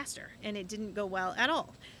a disaster, and it didn't go well at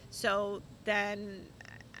all. So then,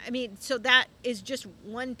 so that is just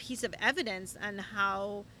one piece of evidence on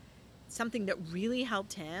how something that really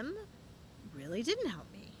helped him really didn't help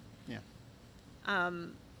me.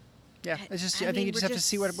 Yeah. It's just, I think you just have to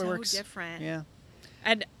see what works. So different. Yeah.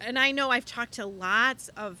 And I know I've talked to lots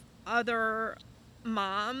of other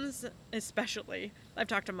moms, especially. I've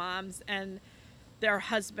talked to moms, and their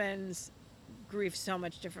husbands grieve so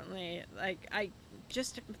much differently. Like, I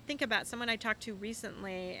just think about someone I talked to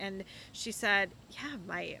recently, and she said,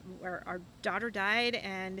 our daughter died,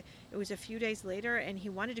 and it was a few days later, and he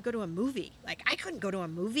wanted to go to a movie. Like, I couldn't go to a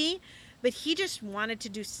movie, but he just wanted to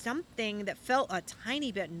do something that felt a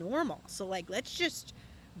tiny bit normal. So, like, let's just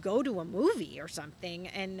go to a movie or something.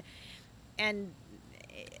 And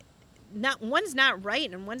one's not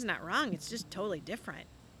right and one's not wrong. It's just totally different.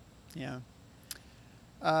 Yeah.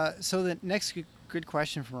 So the next good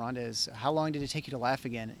question from Rhonda is, how long did it take you to laugh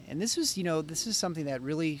again? And this is something that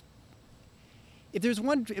really, if there's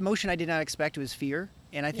one emotion I did not expect, it was fear.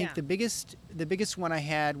 And I think the biggest one I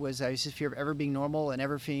had was I was just fear of ever being normal and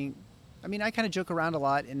ever being, I kind of joke around a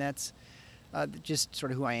lot, and that's just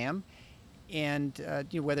sort of who I am. And,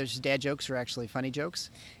 whether it's dad jokes or actually funny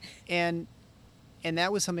jokes. And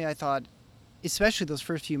that was something I thought, especially those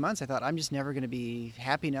first few months, I thought, I'm just never going to be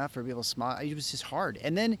happy enough or be able to smile. It was just hard.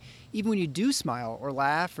 And then even when you do smile or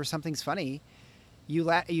laugh or something's funny, you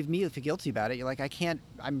immediately feel guilty about it. You're like,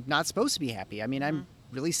 I'm not supposed to be happy. I'm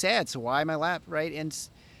really sad, so why am I laughing, right? And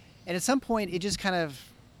at some point, it just kind of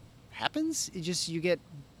happens. You get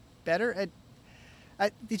better at. I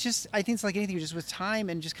think it's like anything, just with time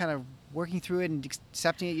and just kind of working through it and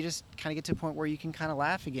accepting it, you just kind of get to a point where you can kind of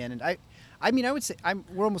laugh again. And I would say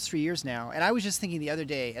we're almost 3 years now, and I was just thinking the other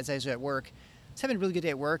day as I was at work, I was having a really good day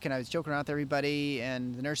at work, and I was joking around with everybody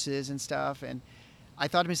and the nurses and stuff, and I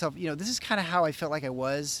thought to myself, this is kind of how I felt like I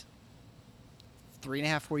was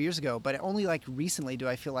 3.5, 4 years ago, but only like recently do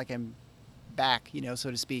I feel like I'm back,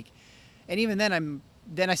 so to speak. And even then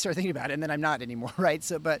I start thinking about it, and then I'm not anymore, right?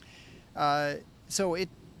 So,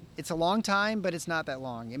 it's a long time, but it's not that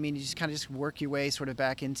long. I mean, you just kind of just work your way sort of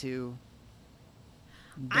back into.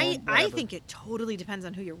 I think it totally depends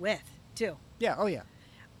on who you're with, too. Yeah. Oh, yeah.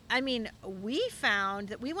 I mean, we found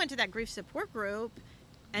that we went to that grief support group,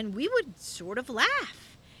 and we would sort of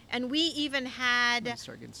laugh. And we even had...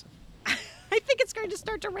 Start getting stuff. I think it's going to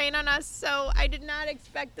start to rain on us, so I did not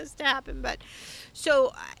expect this to happen. But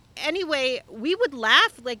so anyway, we would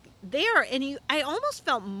laugh like there, and I almost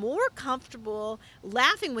felt more comfortable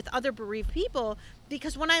laughing with other bereaved people,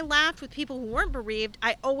 because when I laughed with people who weren't bereaved,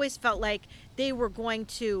 I always felt like they were going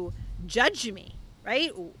to judge me,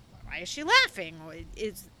 right? Why is she laughing?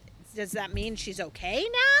 Does that mean she's okay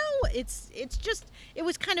now? It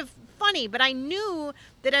was kind of funny, but I knew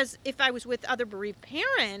that as if I was with other bereaved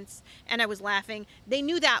parents and I was laughing, they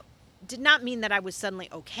knew that did not mean that I was suddenly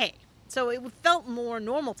okay. So it felt more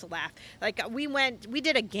normal to laugh. Like we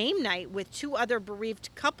did a game night with 2 other bereaved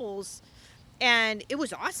couples, and it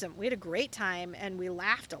was awesome. We had a great time, and we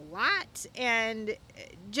laughed a lot. And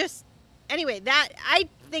just, anyway, that, I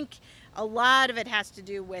think a lot of it has to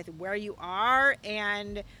do with where you are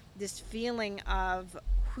and this feeling of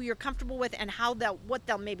who you're comfortable with and what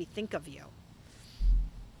they'll maybe think of you.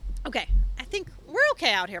 Okay, I think we're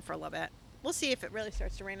okay out here for a little bit. We'll see if it really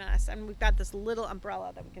starts to rain on us. And we've got this little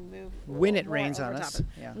umbrella that we can move. When it rains on us.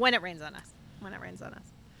 Yeah. When it rains on us. When it rains on us.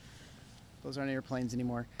 Those aren't airplanes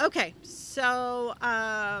anymore. Okay, so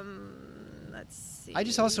let's see. I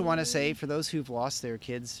just also want to say, for those who've lost their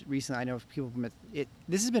kids recently, I know people,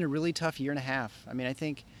 this has been a really tough year and a half. I mean, I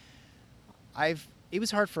think it was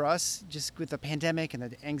hard for us just with the pandemic and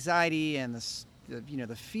the anxiety and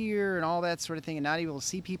the fear and all that sort of thing, and not able to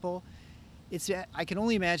see people. I can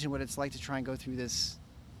only imagine what it's like to try and go through this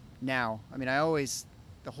now. I mean,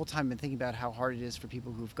 the whole time been thinking about how hard it is for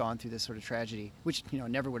people who've gone through this sort of tragedy, which,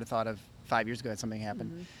 never would have thought of 5 years ago that something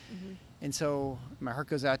happened. Mm-hmm, mm-hmm. And so my heart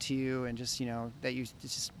goes out to you, and just, it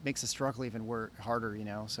just makes the struggle even harder,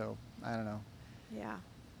 so I don't know. Yeah.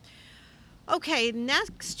 Okay,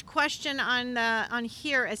 next question on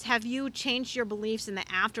here is, have you changed your beliefs in the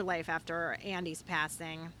afterlife after Andy's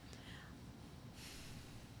passing?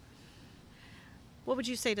 What would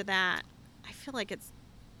you say to that? I feel like it's,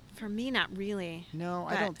 for me, not really. No,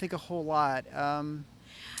 I don't think a whole lot. I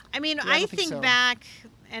mean, yeah, I think so. Back,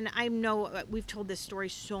 and I know we've told this story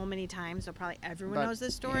so many times, so probably everyone knows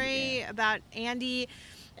this story about Andy,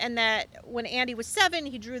 and that when Andy was 7,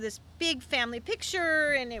 he drew this big family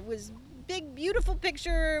picture, and it was big, beautiful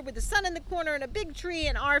picture with the sun in the corner and a big tree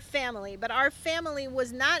and our family. But our family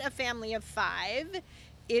was not a family of 5.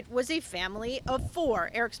 It was a family of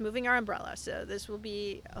 4. Eric's moving our umbrella, so this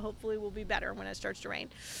hopefully will be better when it starts to rain.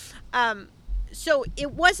 So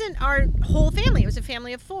it wasn't our whole family. It was a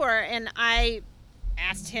family of 4. And I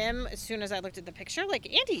asked him as soon as I looked at the picture, like,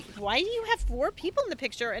 Andy, why do you have 4 people in the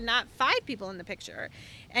picture and not 5 people in the picture?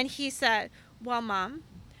 And he said, well, Mom,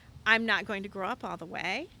 I'm not going to grow up all the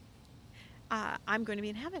way. I'm going to be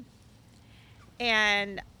in heaven.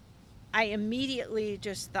 And I immediately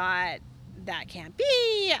just thought, that can't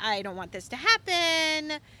be. I don't want this to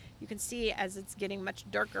happen. You can see as it's getting much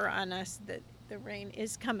darker on us that the rain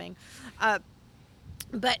is coming.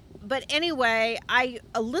 But anyway,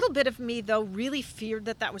 a little bit of me, though, really feared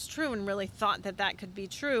that was true and really thought that could be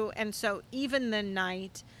true. And so even the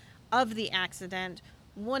night of the accident,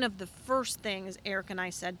 one of the first things Eric and I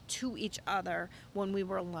said to each other when we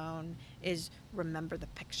were alone is, remember the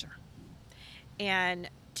picture. And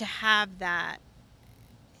to have that,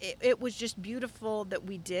 it was just beautiful that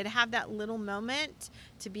we did have that little moment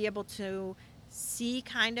to be able to see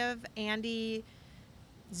kind of Andy's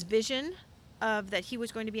vision of that he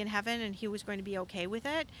was going to be in heaven and he was going to be okay with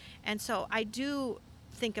it. And so I do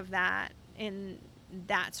think of that in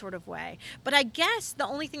that sort of way. But I guess the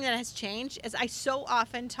only thing that has changed is I so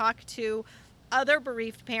often talk to other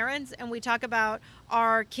bereaved parents, and we talk about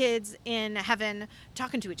our kids in heaven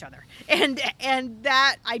talking to each other, and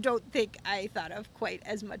that I don't think I thought of quite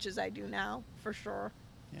as much as I do now, for sure.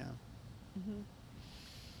 Yeah. Mm-hmm.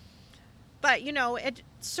 But it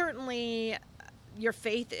certainly, your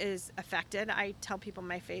faith is affected. I tell people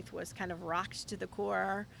my faith was kind of rocked to the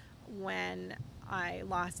core when I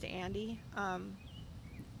lost Andy,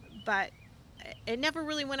 but it never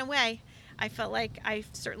really went away. I felt like I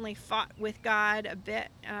certainly fought with God a bit.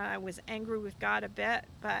 I was angry with God a bit,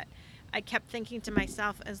 but I kept thinking to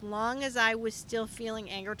myself, as long as I was still feeling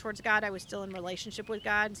anger towards God, I was still in relationship with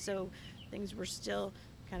God, so things were still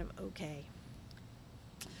kind of okay.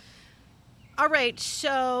 All right,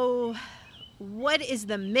 so what is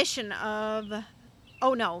the mission of...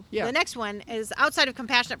 Oh, no. Yeah. The next one is, outside of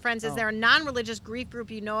Compassionate Friends, is Oh. there a non-religious grief group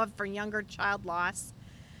you know of for younger child loss?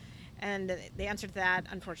 And the answer to that,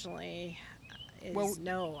 unfortunately, is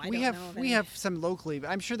no. I don't know of we any. have some locally, but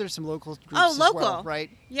I'm sure there's some local groups Oh, as local. well, right?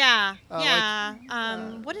 Yeah, like,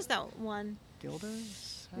 yeah. What is that one?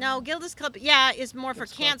 Gilda's? No, Gilda's Club, yeah, is more for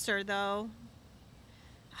Gilda's Club. cancer, though.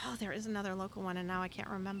 Oh, there is another local one, and now I can't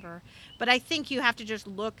remember. But I think you have to just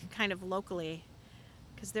look kind of locally,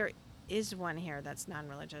 because there is one here that's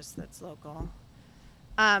non-religious, that's local.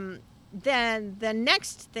 Then the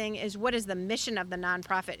next thing is, what is the mission of the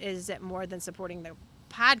nonprofit? Is it more than supporting the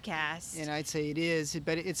podcast? And I'd say it is,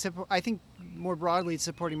 but I think more broadly it's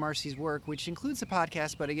supporting Marcy's work, which includes the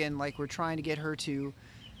podcast. But again, like we're trying to get her to,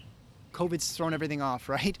 COVID's thrown everything off,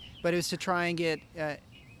 right? But it was to try and get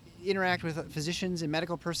interact with physicians and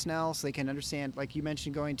medical personnel so they can understand, like you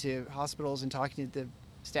mentioned, going to hospitals and talking to the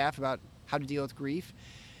staff about how to deal with grief,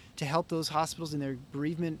 to help those hospitals in their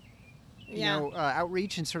bereavement,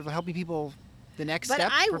 outreach, and sort of helping people the next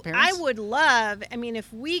step for parents. I would love, I mean,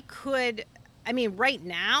 if we could, I mean, right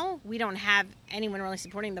now we don't have anyone really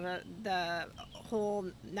supporting the whole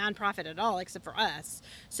nonprofit at all except for us.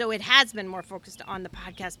 So it has been more focused on the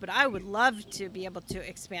podcast, but I would love to be able to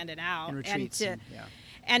expand it out And retreats.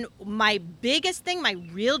 And my biggest thing, my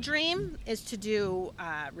real dream, is to do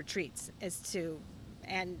retreats.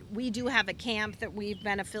 And we do have a camp that we've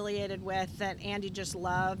been affiliated with that Andy just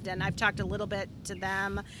loved, and I've talked a little bit to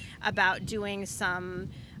them about doing some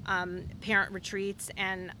parent retreats,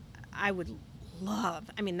 and I would love,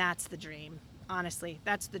 I mean, that's the dream. Honestly,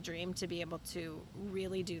 that's the dream, to be able to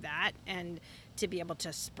really do that and to be able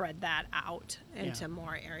to spread that out into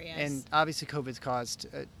more areas. And obviously COVID's caused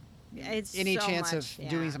it's any so chance much, of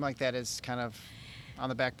doing something like that is kind of on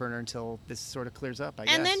the back burner until this sort of clears up, I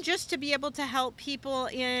guess. And then just to be able to help people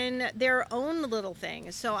in their own little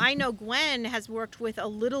things. So I know Gwen has worked with a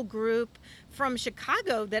little group from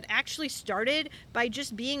Chicago that actually started by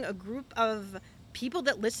just being a group of people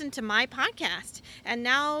that listen to my podcast, and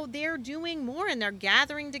now they're doing more and they're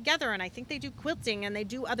gathering together, and I think they do quilting and they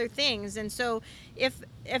do other things. And so if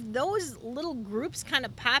those little groups kind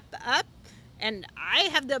of pop up and I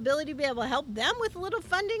have the ability to be able to help them with a little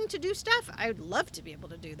funding to do stuff, I would love to be able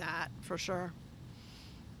to do that for sure.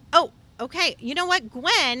 Oh, okay. You know what?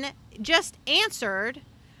 Gwen just answered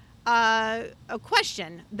a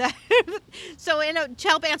question. So to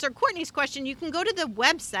help answer Courtney's question, you can go to the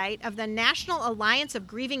website of the National Alliance of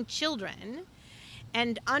Grieving Children,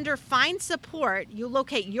 and under Find Support, you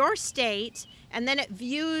locate your state, and then it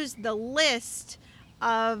views the list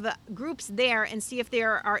of groups there and see if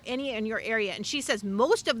there are any in your area. And she says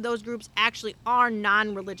most of those groups actually are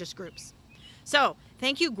non-religious groups. So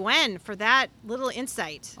thank you, Gwen, for that little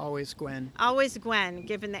insight. Always Gwen. Always Gwen,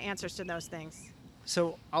 giving the answers to those things.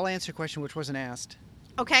 So I'll answer a question which wasn't asked.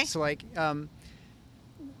 Okay. So like,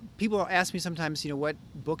 people ask me sometimes, what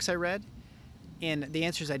books I read, and the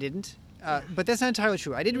answer is I didn't. But that's not entirely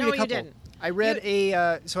true. I did read a couple. No, you didn't. I read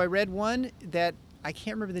I read one that I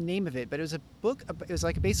can't remember the name of it, but it was a book. It was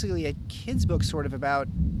like basically a kid's book, sort of about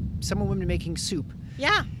some women making soup.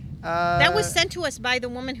 Yeah. That was sent to us by the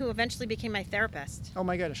woman who eventually became my therapist. Oh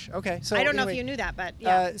my gosh. Okay. So I don't know anyway, if you knew that, but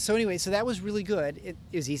yeah. So anyway, so that was really good. It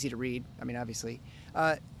was easy to read. I mean, obviously.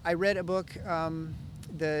 I read a book,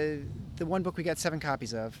 the one book we got 7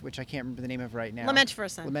 copies of, which I can't remember the name of right now. Lament for a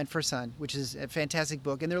Son. Lament for a Son, which is a fantastic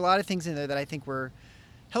book. And there are a lot of things in there that I think were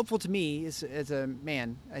helpful to me as a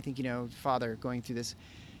man, I think, father going through this.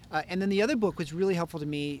 And then the other book was really helpful to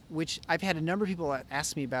me, which I've had a number of people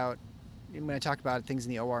ask me about when I talk about things in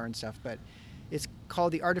the OR and stuff, but it's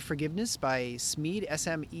called The Art of Forgiveness by Smede,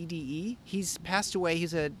 S-M-E-D-E. He's passed away.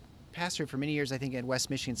 He's a pastor for many years, I think, in West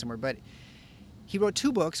Michigan somewhere, but he wrote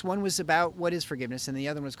 2 books. One was about what is forgiveness, and the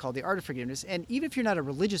other one was called The Art of Forgiveness. And even if you're not a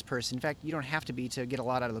religious person, in fact, you don't have to be to get a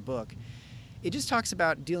lot out of the book, it just talks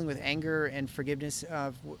about dealing with anger and forgiveness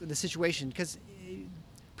of the situation, because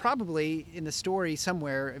probably in the story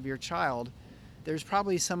somewhere of your child, there's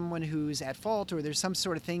probably someone who's at fault, or there's some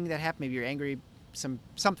sort of thing that happened. Maybe you're angry,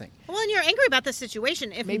 something. Well, and you're angry about the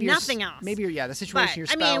situation, if maybe nothing else. Maybe the situation, but, your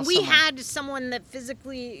spouse. I mean, we someone. had someone that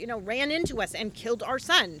physically, ran into us and killed our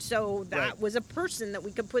son. So that Right. was a person that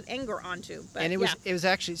we could put anger onto. But, And it was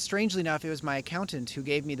actually, strangely enough, it was my accountant who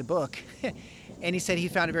gave me the book. And he said he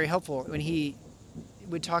found it very helpful when he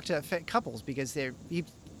would talk to couples, because he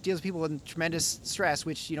deals with people in tremendous stress,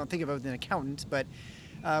 which you don't think of as an accountant, but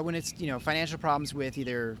when it's financial problems with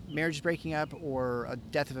either marriage breaking up or a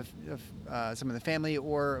death of someone in the family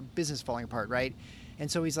or a business falling apart, right? And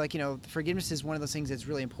so he's like, forgiveness is one of those things that's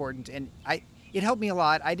really important, and it helped me a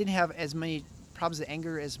lot. I didn't have as many problems with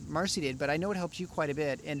anger as Marcy did, but I know it helped you quite a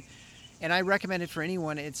bit. And I recommend it for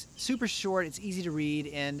anyone. It's super short. It's easy to read.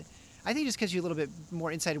 And I think it just gives you a little bit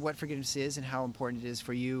more insight of what forgiveness is and how important it is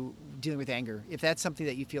for you dealing with anger. If that's something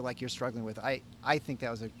that you feel like you're struggling with, I think that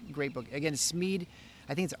was a great book. Again, Smead,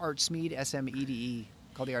 I think it's Art Smead, Smede,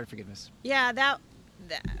 called The Art of Forgiveness. Yeah,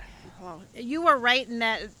 well, you were right in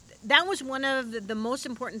that. That was one of the most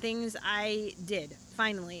important things I did,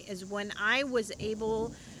 finally, is when I was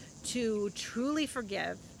able to truly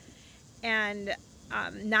forgive and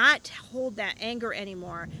not hold that anger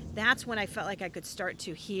anymore. That's when I felt like I could start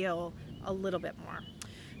to heal a little bit more.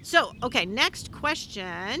 So, okay, next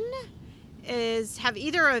question is, have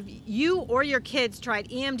either of you or your kids tried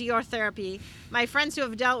EMDR therapy? My friends who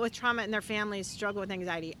have dealt with trauma in their families struggle with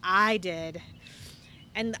anxiety. I did.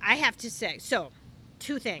 And I have to say, so,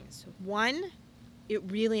 two things. One, it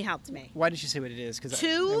really helped me. Why didn't you say what it is? Because that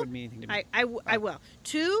wouldn't mean anything to me. I will.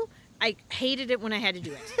 Two, I hated it when I had to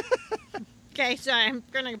do it. Okay, so I'm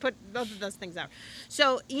going to put both of those things out.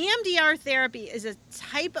 So EMDR therapy is a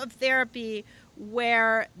type of therapy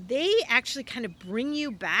where they actually kind of bring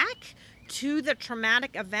you back to the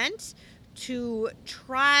traumatic event to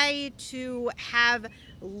try to have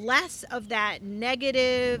less of that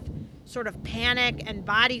negative sort of panic and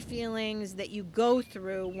body feelings that you go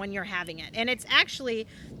through when you're having it. And it's actually,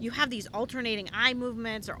 you have these alternating eye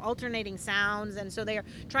movements or alternating sounds, and so they are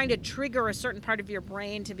trying to trigger a certain part of your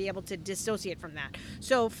brain to be able to dissociate from that.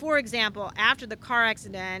 So, for example, after the car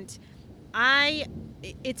accident,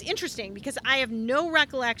 it's interesting because I have no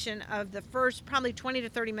recollection of the first probably 20 to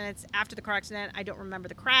 30 minutes after the car accident. I don't remember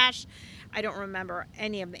the crash. I don't remember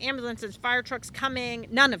any of the ambulances, fire trucks coming,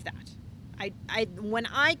 none of that. When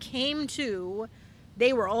I came to,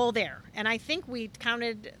 they were all there. And I think we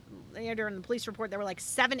counted during the police report, there were like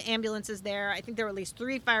 7 ambulances there. I think there were at least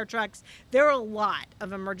 3 fire trucks. There were a lot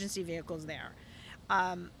of emergency vehicles there.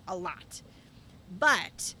 A lot.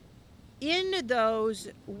 But in those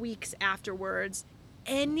weeks afterwards,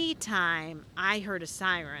 anytime I heard a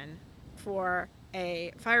siren for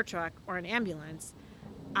a fire truck or an ambulance,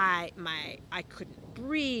 I couldn't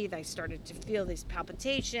breathe. I started to feel these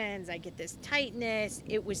palpitations. I get this tightness.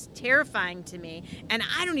 It was terrifying to me. And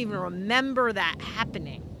I don't even remember that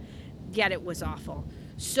happening, yet it was awful.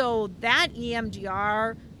 So that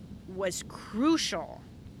EMDR was crucial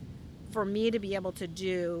for me to be able to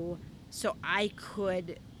do so I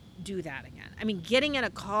could do that again. I mean, getting in a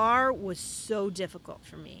car was so difficult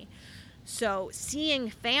for me. So seeing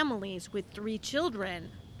families with 3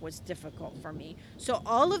 children was difficult for me. So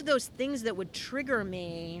all of those things that would trigger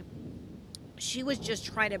me, she was just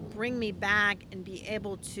trying to bring me back and be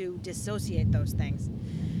able to dissociate those things.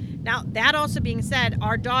 Now, that also being said,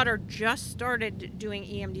 our daughter just started doing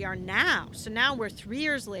EMDR now. So now we're 3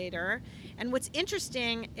 years later. And what's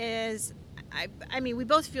interesting is, I mean, we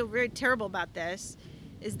both feel very terrible about this,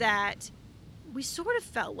 is that we sort of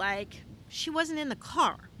felt like she wasn't in the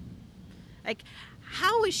car. Like,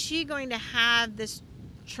 how is she going to have this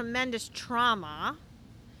tremendous trauma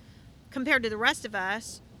compared to the rest of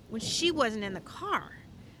us when she wasn't in the car?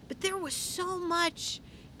 But there was so much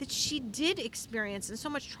that she did experience and so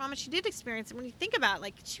much trauma she did experience. And when you think about it,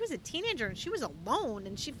 like, she was a teenager and she was alone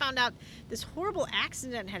and she found out this horrible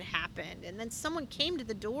accident had happened, and then someone came to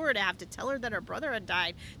the door to have to tell her that her brother had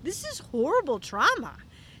died. This is horrible trauma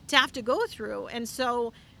to have to go through. And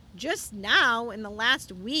so just now in the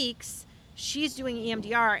last weeks, she's doing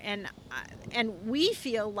EMDR, and we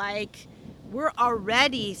feel like we're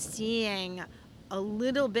already seeing a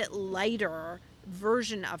little bit lighter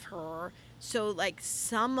version of her. So like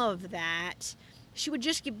some of that, she would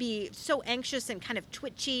just be so anxious and kind of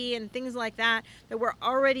twitchy and things like that, that we're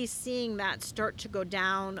already seeing that start to go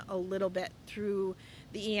down a little bit through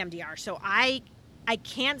the EMDR. So I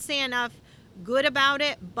can't say enough good about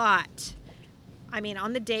it, but I mean,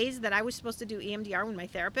 on the days that I was supposed to do EMDR with my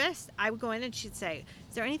therapist, I would go in and she'd say,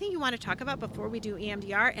 is there anything you want to talk about before we do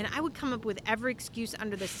EMDR? And I would come up with every excuse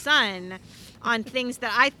under the sun on things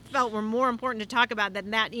that I felt were more important to talk about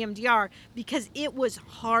than that EMDR, because it was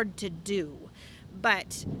hard to do.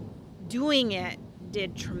 But doing it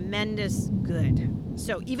did tremendous good.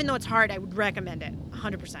 So even though it's hard, I would recommend it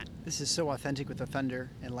 100%. This is so authentic with the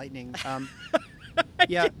thunder and lightning.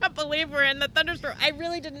 Yeah. I can't believe we're in the thunderstorm. I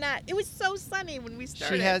really did not. It was so sunny when we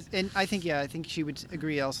started. She has, and I think she would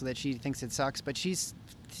agree also that she thinks it sucks, but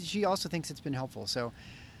she also thinks it's been helpful. So,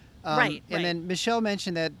 right. And then Michelle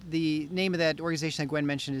mentioned that the name of that organization that Gwen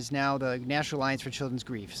mentioned is now the National Alliance for Children's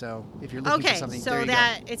Grief. So if you're looking for something, so there you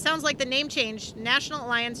that go. It sounds like the name changed, National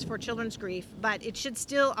Alliance for Children's Grief, but it should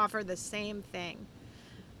still offer the same thing.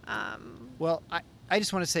 Well, I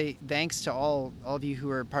just want to say thanks to all of you who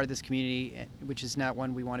are part of this community, which is not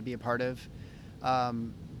one we want to be a part of.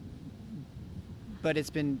 But it's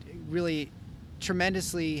been really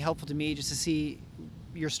tremendously helpful to me just to see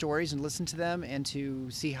your stories and listen to them and to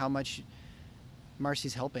see how much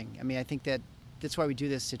Marcy's helping. I mean, I think that's why we do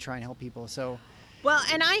this, to try and help people. So. Well,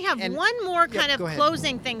 and I have one more kind of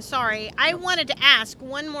closing thing. Sorry. I wanted to ask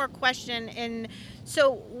one more question. And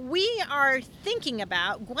so we are thinking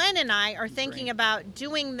about, Gwen and I are thinking about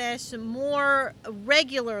doing this more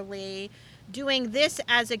regularly, doing this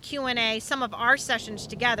as a Q&A, some of our sessions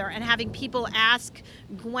together, and having people ask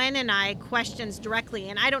Gwen and I questions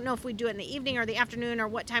directly. And I don't know if we do it in the evening or the afternoon or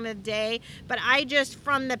what time of the day, but I just,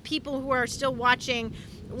 from the people who are still watching,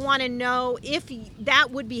 want to know if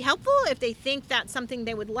that would be helpful, if they think that's something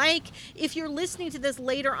they would like. If you're listening to this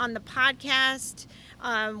later on the podcast,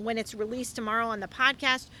 when it's released tomorrow on the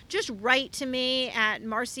podcast, just write to me at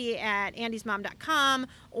marcy@andysmom.com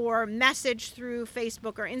or message through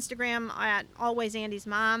Facebook or Instagram at Always Andy's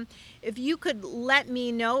Mom. If you could let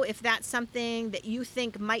me know if that's something that you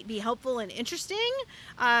think might be helpful and interesting,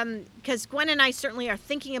 because Gwen and I certainly are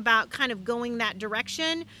thinking about kind of going that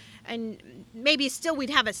direction. And maybe still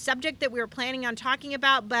we'd have a subject that we were planning on talking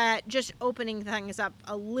about, but just opening things up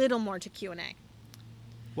a little more to Q&A.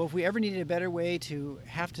 Well, if we ever needed a better way to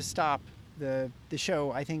have to stop the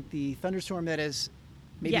show, I think the thunderstorm that is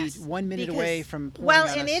maybe 1 minute away from pouring on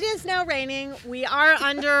and us. it is now raining. We are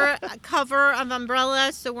under a cover of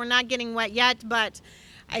umbrellas, so we're not getting wet yet, but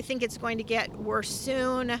I think it's going to get worse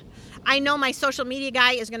soon. I know my social media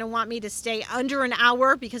guy is going to want me to stay under an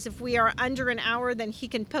hour, because if we are under an hour, then he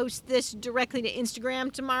can post this directly to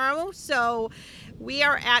Instagram tomorrow. So we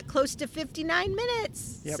are at close to 59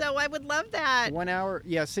 minutes. Yep. So I would love that. 1 hour,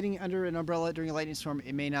 sitting under an umbrella during a lightning storm,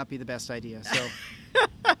 it may not be the best idea. So,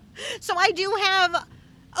 So I do have,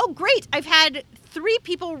 great. I've had 3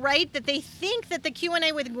 people write that they think that the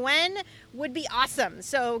Q&A with Gwen would be awesome.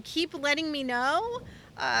 So keep letting me know.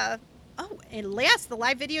 And last, the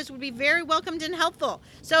live videos would be very welcomed and helpful.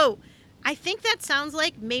 So I think that sounds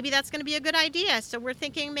like maybe that's going to be a good idea. So we're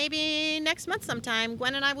thinking maybe next month sometime,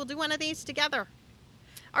 Gwen and I will do one of these together.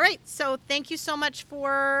 All right. So thank you so much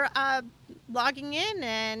for logging in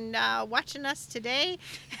and watching us today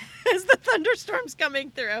as the thunderstorm's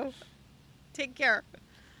coming through. Take care.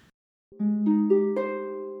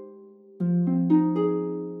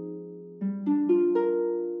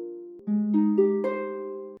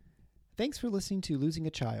 thanks for listening to Losing a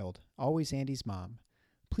Child, Always Andy's Mom.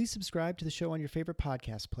 Please subscribe to the show on your favorite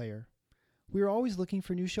podcast player. We are always looking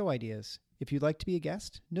for new show ideas. If you'd like to be a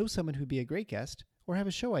guest, know someone who'd be a great guest, or have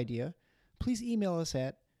a show idea, please email us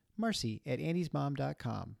at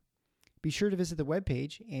marcy@andysmom.com. Be sure to visit the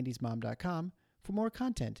webpage, andysmom.com, for more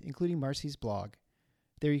content, including Marcy's blog.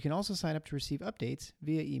 There you can also sign up to receive updates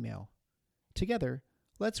via email. Together,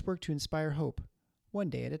 let's work to inspire hope, one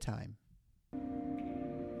day at a time.